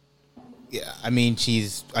 And yeah, I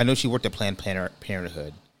know she worked at Planned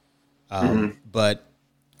Parenthood, but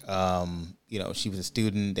she was a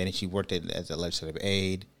student, and she worked as a legislative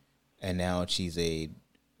aide, and now she's a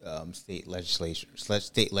state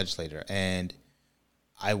legislator, and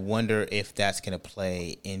I wonder if that's going to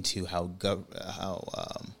play into how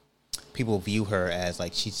people view her as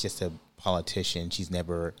like she's just a politician. She's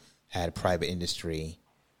never had a private industry.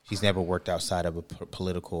 She's never worked outside of a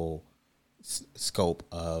political scope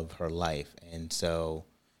of her life, and so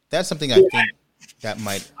that's something I think that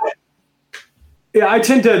might. Yeah, I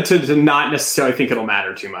tend to not necessarily think it'll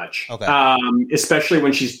matter too much. Okay. Especially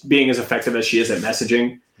when she's being as effective as she is at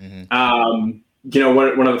messaging. Mm-hmm.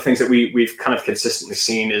 One of the things that we've kind of consistently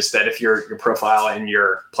seen is that if your profile and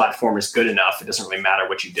your platform is good enough, it doesn't really matter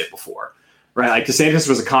what you did before, right? Like DeSantis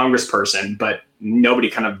was a congressperson, but nobody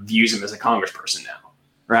kind of views him as a congressperson now,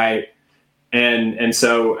 right? And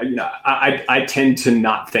so I tend to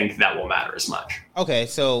not think that will matter as much. Okay,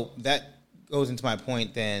 so that goes into my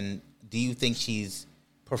point then. Do you think she's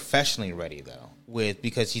professionally ready though?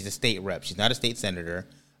 Because she's a state rep, she's not a state senator.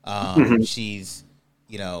 She's,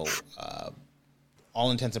 all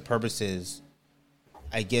intents and purposes,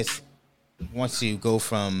 I guess, wants to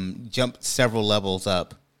jump several levels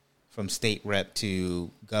up from state rep to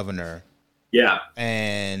governor. Yeah,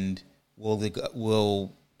 and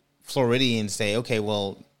will Floridians say, okay,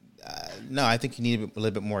 well, no, I think you need a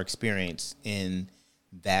little bit more experience in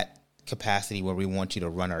that capacity where we want you to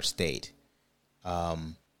run our state,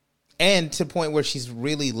 and to the point where she's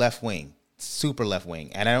really left wing, super left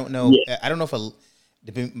wing, and I don't know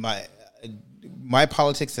if my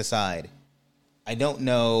politics aside, I don't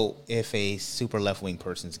know if a super left wing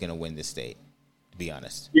person is going to win this state, to be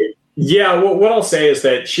honest. Yeah, well, what I'll say is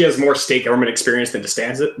that she has more state government experience than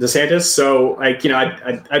DeSantis. So, I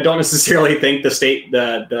don't necessarily think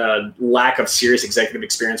the lack of serious executive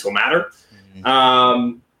experience will matter.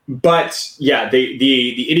 Mm-hmm. But yeah,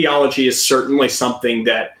 the ideology is certainly something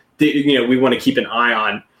that we want to keep an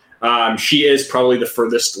eye on. She is probably the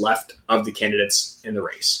furthest left of the candidates in the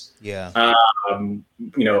race. Yeah. On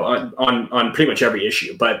pretty much every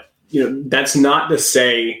issue, but that's not to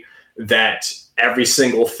say that every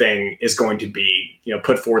single thing is going to be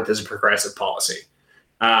put forth as a progressive policy.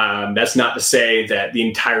 That's not to say that the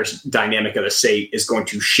entire dynamic of the state is going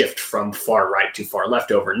to shift from far right to far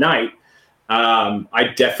left overnight.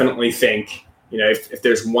 I definitely think, if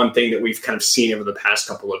there's one thing that we've kind of seen over the past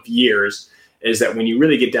couple of years is that when you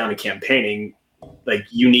really get down to campaigning, like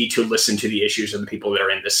you need to listen to the issues of the people that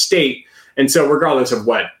are in the state. And so regardless of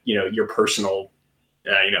what, your personal,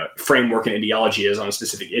 framework and ideology is on a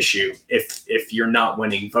specific issue, if you're not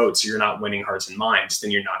winning votes, you're not winning hearts and minds,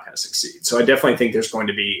 then you're not going to succeed. So I definitely think there's going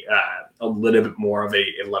to be a little bit more of a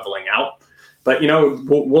leveling out, but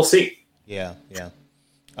we'll see. Yeah. And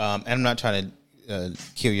I'm not trying to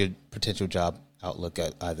kill your potential job outlook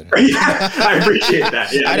either. I appreciate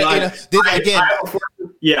that.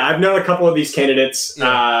 Yeah, I've known a couple of these candidates.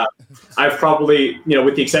 Yeah. I've probably,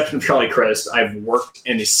 with the exception of Charlie Crist, I've worked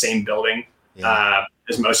in the same building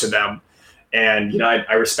as most of them. And,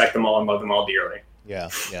 I respect them all and love them all dearly. Yeah.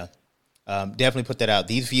 Definitely put that out.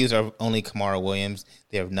 These views are only Kamara Williams.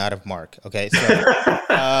 They are not of Mark. Okay. So,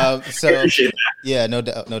 appreciate that. Yeah, no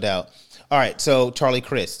doubt. All right. So Charlie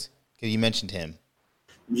Crist, you mentioned him.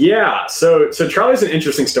 Yeah, so Charlie's an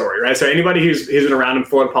interesting story, right? So anybody who's been around in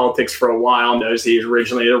Florida politics for a while knows he's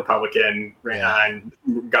originally a Republican, and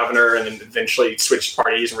governor, and then eventually switched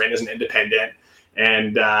parties and ran as an independent,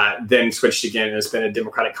 and then switched again and has been a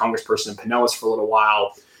Democratic congressperson in Pinellas for a little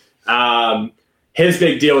while. His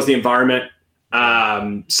big deal is the environment.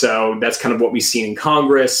 So that's kind of what we've seen in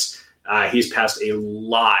Congress. He's passed a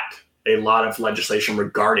lot of legislation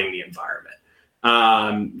regarding the environment.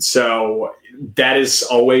 So that is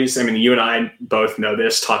always, you and I both know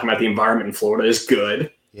this, talking about the environment in Florida is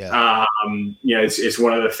good. Yeah. It's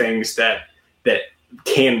one of the things that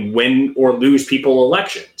can win or lose people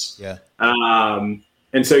elections. Yeah.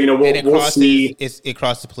 And so, we'll see. It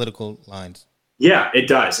crosses political lines. Yeah, it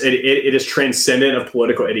does. It is transcendent of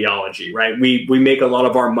political ideology, right? We make a lot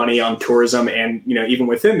of our money on tourism and, even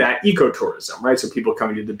within that, ecotourism, right? So people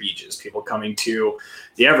coming to the beaches, people coming to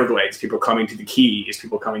the Everglades, people coming to the Keys,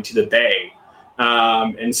 people coming to the Bay.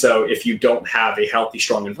 And so if you don't have a healthy,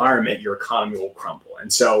 strong environment, your economy will crumble.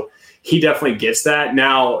 And so he definitely gets that.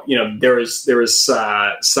 Now, there was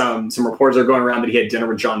some reports are going around that he had dinner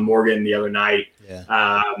with John Morgan the other night.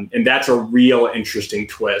 Yeah. And that's a real interesting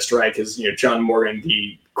twist, right? Because, John Morgan,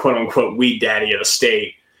 the quote unquote weed daddy of the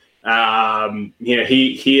state,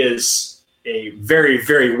 he is a very,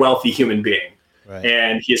 very wealthy human being. Right.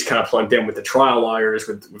 And he's kind of plugged in with the trial lawyers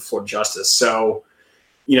with Florida Justice. So,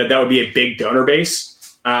 that would be a big donor base.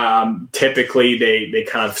 Typically they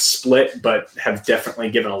kind of split, but have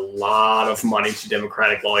definitely given a lot of money to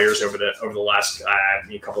Democratic lawyers over the last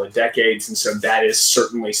couple of decades. And so that is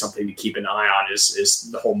certainly something to keep an eye on is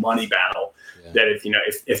the whole money battle. that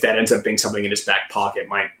if that ends up being something in his back pocket,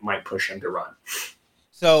 might push him to run.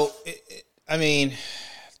 So, I mean,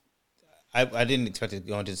 I didn't expect to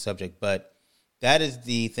go into the subject, but that is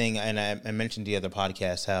the thing. And I mentioned the other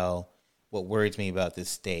podcast how what worries me about this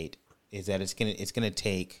state is that it's gonna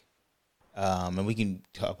take, and we can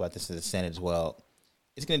talk about this in the Senate as well.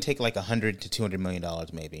 It's gonna take like $100 to $200 million,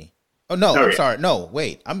 maybe. Oh no, I'm sorry. No,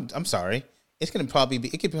 wait, I'm sorry. It could probably be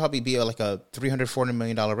like a $300-400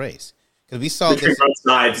 million race because we saw between both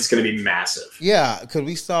sides. It's going to be massive. Yeah, because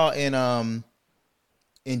we saw in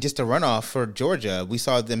just a runoff for Georgia, we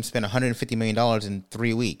saw them spend $150 million in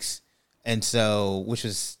 3 weeks, and so which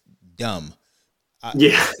was dumb.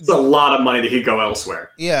 It's a lot of money that could go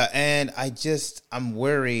elsewhere. Yeah, and I'm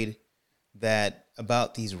worried that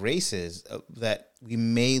about these races that we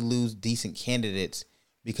may lose decent candidates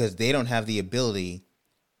because they don't have the ability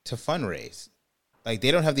to fundraise. Like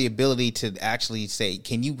they don't have the ability to actually say,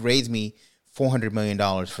 "Can you raise me $400 million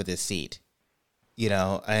for this seat?"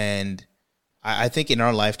 And I think in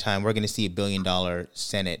our lifetime we're going to see $1 billion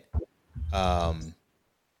Senate, $1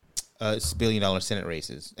 billion Senate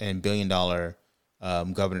races and $1 billion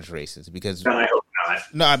governor's races because. I hope not.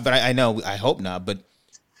 No, but I hope not. But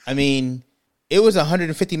I mean, it was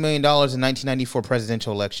 $150 million in 1994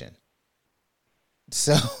 presidential election.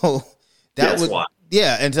 So that was wild.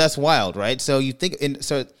 Yeah, and that's wild, right? So you think,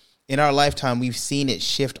 in our lifetime, we've seen it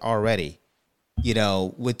shift already,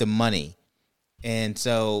 with the money, and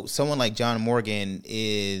so someone like John Morgan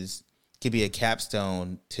could be a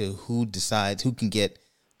capstone to who decides who can get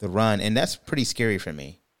the run, and that's pretty scary for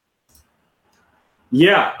me.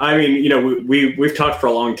 Yeah, I mean, we've talked for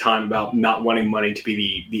a long time about not wanting money to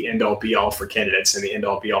be the end all be all for candidates and the end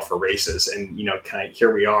all be all for races, and kind of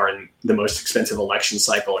here we are in the most expensive election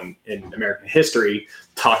cycle in American history,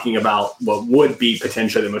 talking about what would be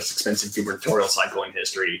potentially the most expensive gubernatorial cycle in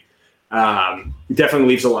history. Definitely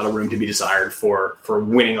leaves a lot of room to be desired for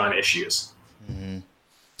winning on issues.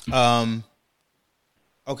 Mm-hmm.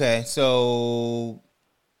 Okay, so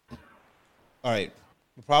all right,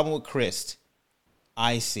 the problem with Crist,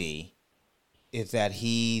 I see, is that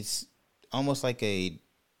he's almost like a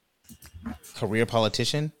career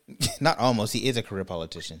politician. Not almost, he is a career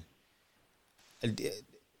politician.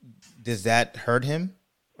 Does that hurt him,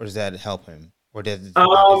 or does that help him, or does it's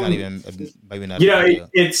not even maybe not?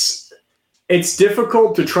 It's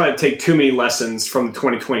difficult to try to take too many lessons from the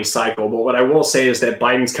 2020 cycle. But what I will say is that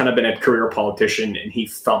Biden's kind of been a career politician, and he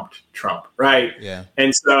thumped Trump, right? Yeah.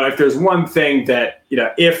 And so if there's one thing that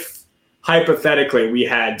if hypothetically we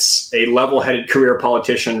had a level-headed career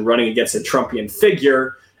politician running against a Trumpian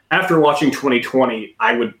figure, after watching 2020,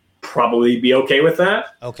 I would probably be okay with that.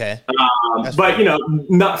 Okay. But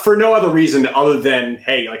not for no other reason other than,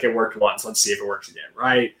 hey, like it worked once, let's see if it works again,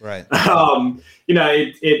 right? Right.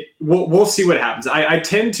 We'll see what happens. I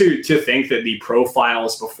tend to think that the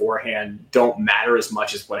profiles beforehand don't matter as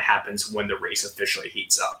much as what happens when the race officially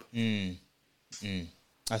heats up.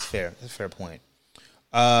 That's fair. That's a fair point.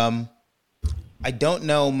 I don't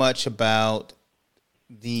know much about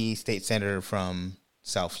the state senator from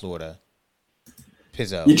South Florida,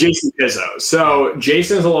 Pizzo. Jason Pizzo. So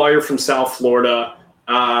Jason is a lawyer from South Florida.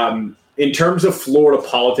 In terms of Florida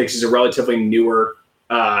politics, he's a relatively newer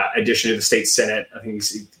addition to the state Senate. I think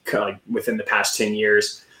he's kind of like within the past 10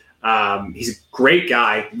 years. He's a great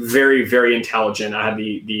guy, very, very intelligent. I had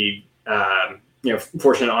the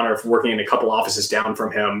fortunate honor of working in a couple offices down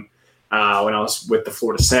from him when I was with the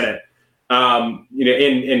Florida Senate.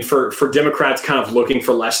 And for Democrats kind of looking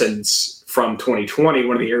for lessons from 2020,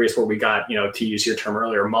 one of the areas where we got, to use your term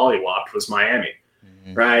earlier, mollywopped was Miami,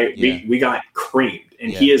 right? Yeah. We got creamed,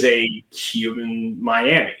 and he is a Cuban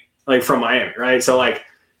Miami, like from Miami, right? So like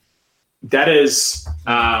that is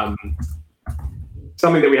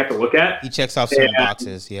something that we have to look at. He checks off some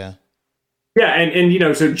boxes, yeah. Yeah,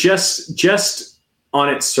 and so just on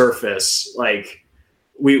its surface, like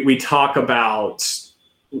we talk about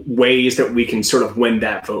ways that we can sort of win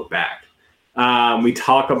that vote back. We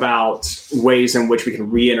talk about ways in which we can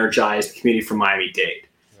re-energize the community from Miami-Dade.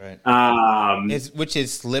 Right. Which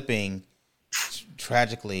is slipping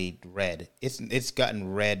tragically red. It's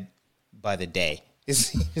gotten red by the day.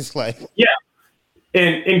 It's like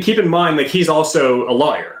and keep in mind, like he's also a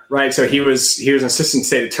lawyer, right? So he was an assistant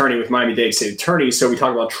state attorney with Miami-Dade state attorney. So we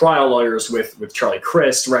talk about trial lawyers with Charlie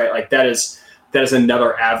Crist, right? Like that is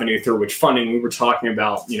another avenue through which funding. We were talking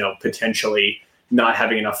about, potentially not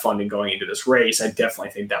having enough funding going into this race. I definitely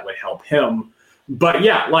think that would help him. But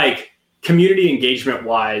yeah, like community engagement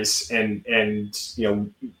wise and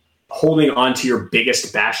holding on to your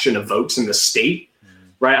biggest bastion of votes in the state,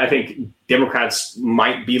 right? I think Democrats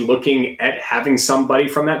might be looking at having somebody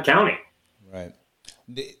from that county. Right.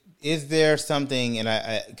 Is there something,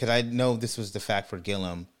 and because I know this was the fact for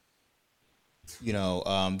Gillum,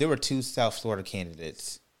 there were two South Florida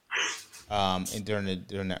candidates during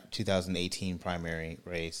the 2018 primary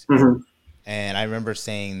race. Mm-hmm. And I remember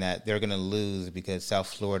saying that they're going to lose because South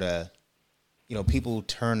Florida, people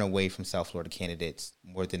turn away from South Florida candidates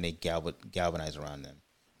more than they galvanize around them.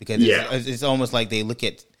 Because it's almost like they look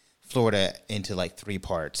at Florida into like three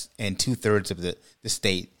parts, and 2/3 of the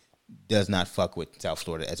state does not fuck with South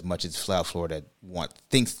Florida as much as South Florida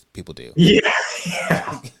thinks people do. Yeah.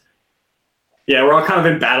 Yeah, we're all kind of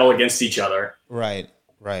in battle against each other. Right.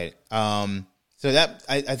 So that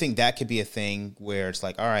I think that could be a thing where it's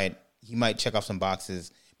like, all right, he might check off some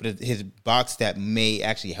boxes, but his box that may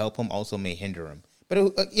actually help him also may hinder him. But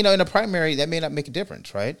in a primary, that may not make a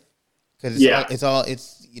difference, right? Because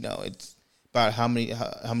it's about how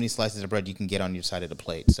many slices of bread you can get on your side of the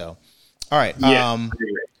plate. So, all right,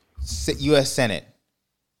 U.S. Senate.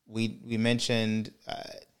 We mentioned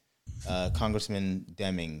Congressman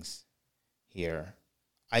Demings here.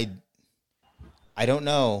 I don't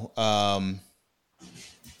know.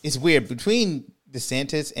 It's weird between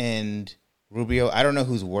DeSantis and Rubio. I don't know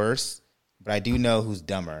who's worse, but I do know who's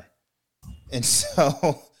dumber. And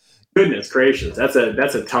so, goodness gracious, that's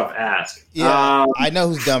a tough ask. Yeah, I know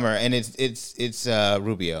who's dumber, and it's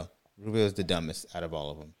Rubio. Rubio is the dumbest out of all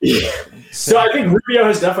of them. Yeah. So I think Rubio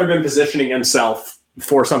has definitely been positioning himself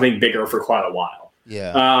for something bigger for quite a while.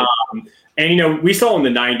 Yeah. And we saw in the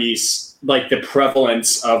 90s like the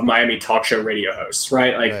prevalence of Miami talk show radio hosts,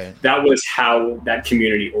 right? Like that was how that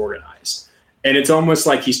community organized. And it's almost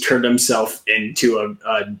like he's turned himself into a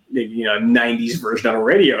 90s version of a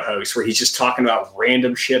radio host where he's just talking about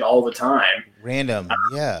random shit all the time. Random,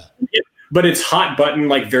 yeah. But it's hot button,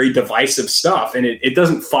 like very divisive stuff. And it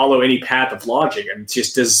doesn't follow any path of logic. And it's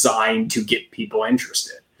just designed to get people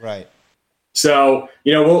interested. Right. So,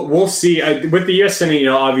 we'll see. With the U.S. Senate,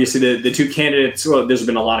 obviously the two candidates, well, there's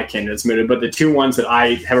been a lot of candidates mooted, but the two ones that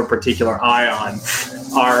I have a particular eye on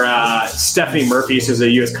are Stephanie Murphy, who's a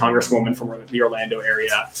U.S. Congresswoman from the Orlando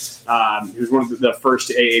area, who's one of the first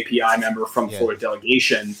AAPI member from Florida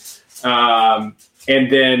delegation,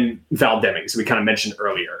 and then Val Demings, we kind of mentioned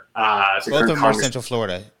earlier. Both of them are Central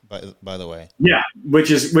Florida, by the way. Yeah,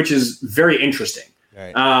 which is very interesting.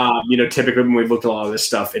 Right. Typically when we've looked at a lot of this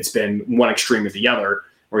stuff, it's been one extreme or the other,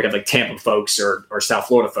 where we have like Tampa folks or South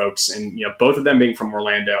Florida folks, and both of them being from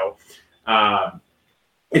Orlando.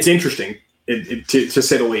 It's interesting to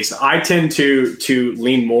say the least. I tend to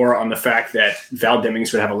lean more on the fact that Val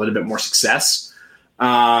Demings would have a little bit more success,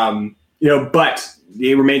 but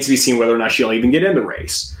it remains to be seen whether or not she'll even get in the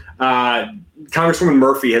race. Congresswoman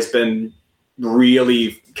Murphy has been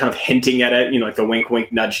really kind of hinting at it, like the wink,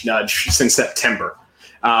 wink, nudge, nudge since September.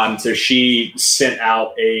 So she sent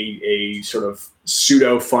out a sort of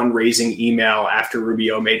pseudo fundraising email after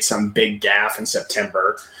Rubio made some big gaffe in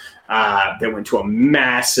September that went to a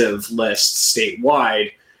massive list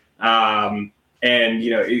statewide. And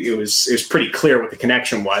it was pretty clear what the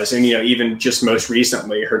connection was. And even just most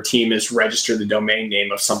recently, her team has registered the domain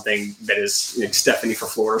name of something that is like Stephanie for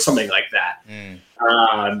Florida or something like that.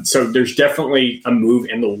 So there's definitely a move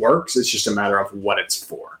in the works. It's just a matter of what it's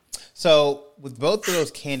for. So with both of those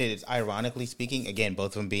candidates, ironically speaking, again,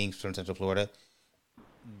 both of them being from Central Florida,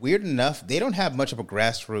 weird enough, they don't have much of a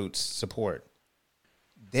grassroots support.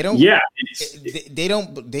 They don't. Yeah, they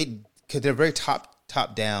don't. Because they're very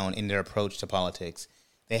top down in their approach to politics.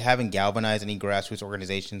 They haven't galvanized any grassroots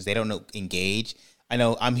organizations. They don't engage. I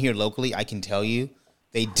know I'm here locally. I can tell you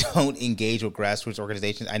they don't engage with grassroots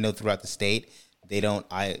organizations. I know throughout the state they don't.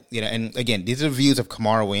 And again, these are views of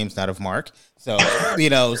Kamara Williams, not of Mark. So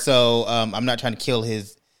I'm not trying to kill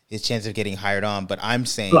his chance of getting hired on, but I'm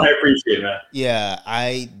saying I appreciate that. Yeah,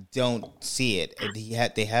 I don't see it.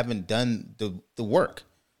 They haven't done the work.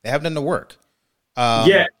 They haven't done the work.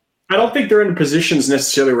 I don't think they're in positions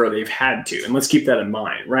necessarily where they've had to, and let's keep that in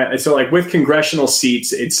mind, right? So, like with congressional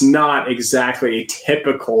seats, it's not exactly a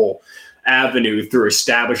typical avenue through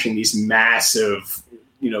establishing these massive,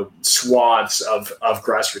 swaths of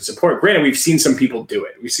grassroots support. Granted, we've seen some people do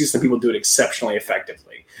it. We've seen some people do it exceptionally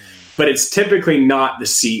effectively, but it's typically not the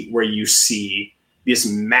seat where you see this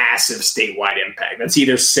massive statewide impact. That's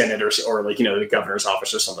either Senate or the governor's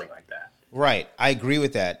office or something like that. Right, I agree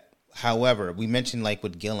with that. However, we mentioned like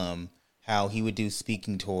with Gillum, how he would do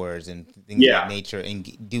speaking tours and things of that nature and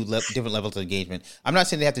do different levels of engagement. I'm not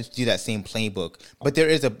saying they have to do that same playbook, but there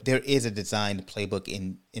is a designed playbook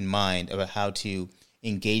in mind about how to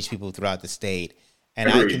engage people throughout the state. And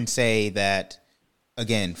I can say that,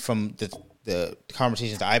 again, from the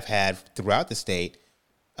conversations that I've had throughout the state,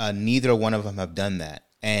 neither one of them have done that.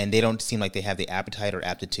 and they don't seem like they have the appetite or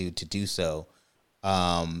aptitude to do so.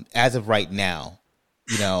 As of right now,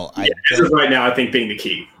 as of right now, I think being the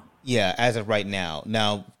key. Yeah, as of right now.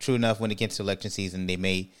 Now, true enough, when it gets to election season, they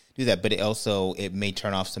may do that, but it may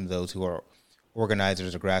turn off some of those who are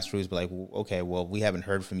organizers or grassroots. But like, okay, well, we haven't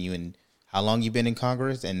heard from you in how long you've been in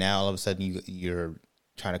Congress, and now all of a sudden you're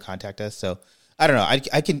trying to contact us. So I don't know.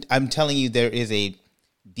 I'm telling you, there is a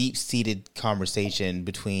deep-seated conversation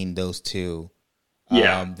between those two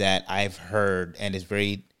that I've heard, and it's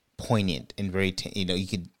very poignant and very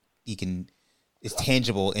you can it's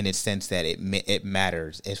tangible in its sense that it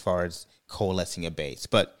matters as far as coalescing a base.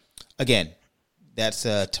 But again, that's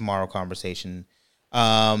a tomorrow conversation.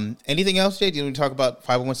 Anything else, Jay? Do you want to talk about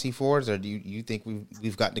 501c4s, or do you think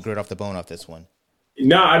we've gotten the grit off the bone off this one?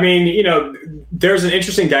 No, I mean, there's an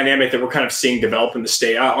interesting dynamic that we're kind of seeing develop in the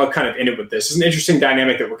state. I'll kind of end it with this. It's an interesting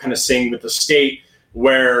dynamic that we're kind of seeing with the state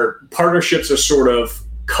where partnerships are sort of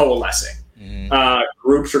coalescing. Mm-hmm.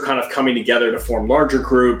 Groups are kind of coming together to form larger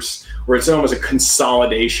groups where it's almost a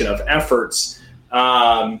consolidation of efforts.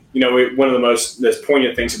 One of the most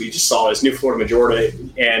poignant things that we just saw is New Florida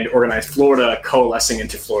Majority and Organized Florida coalescing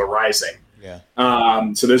into Florida Rising. Yeah.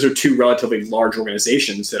 So those are two relatively large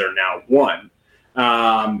organizations that are now one.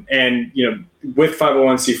 With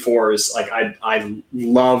 501c4s, like I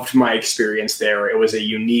loved my experience there. It was a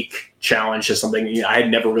unique challenge to something I had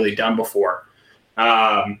never really done before.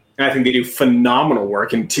 And I think they do phenomenal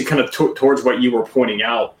work. And to kind of towards what you were pointing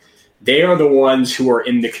out, they are the ones who are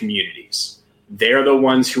in the communities. They're the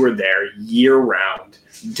ones who are there year round,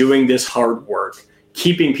 doing this hard work,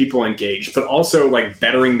 keeping people engaged, but also like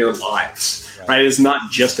bettering their lives. Right? It's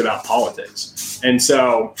not just about politics. And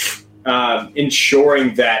so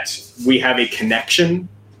ensuring that we have a connection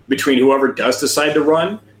between whoever does decide to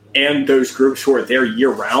run and those groups who are there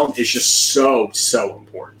year round is just so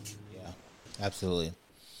important. Yeah, absolutely.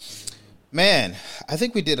 Man, I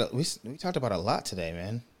think we talked about a lot today,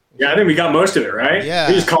 man. Yeah, I think we got most of it, right? Yeah.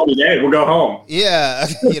 We just called it a day. We'll go home. Yeah.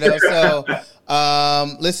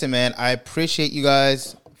 Listen, man, I appreciate you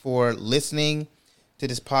guys for listening to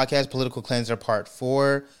this podcast, Political Cleanser Part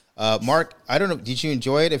 4. Mark, I don't know, did you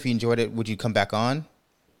enjoy it? If you enjoyed it, would you come back on?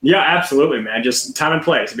 Yeah, absolutely, man. Just time and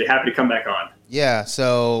place. I'd be happy to come back on. Yeah,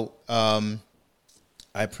 so I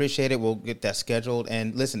appreciate it. We'll get that scheduled.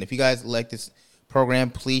 And listen, if you guys like this program,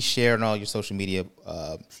 please share on all your social media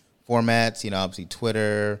formats, obviously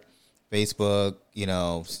Twitter, Facebook,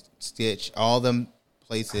 Stitch, all them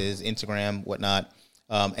places, Instagram, whatnot.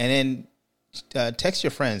 And then text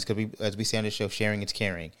your friends, because as we say on the show, sharing is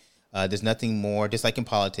caring. There's nothing more, just like in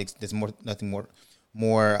politics, there's nothing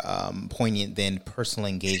more poignant than personal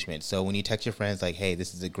engagement. So when you text your friends like, hey,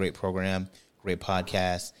 this is a great program, great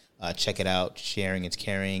podcast, check it out, sharing is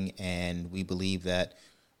caring, and we believe that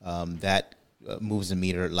that moves the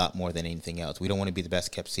meter a lot more than anything else. We don't want to be the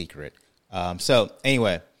best kept secret. So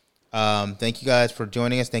anyway, thank you guys for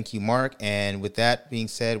joining us. Thank you, Mark. And with that being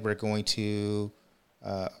said, we're going to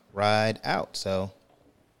ride out. So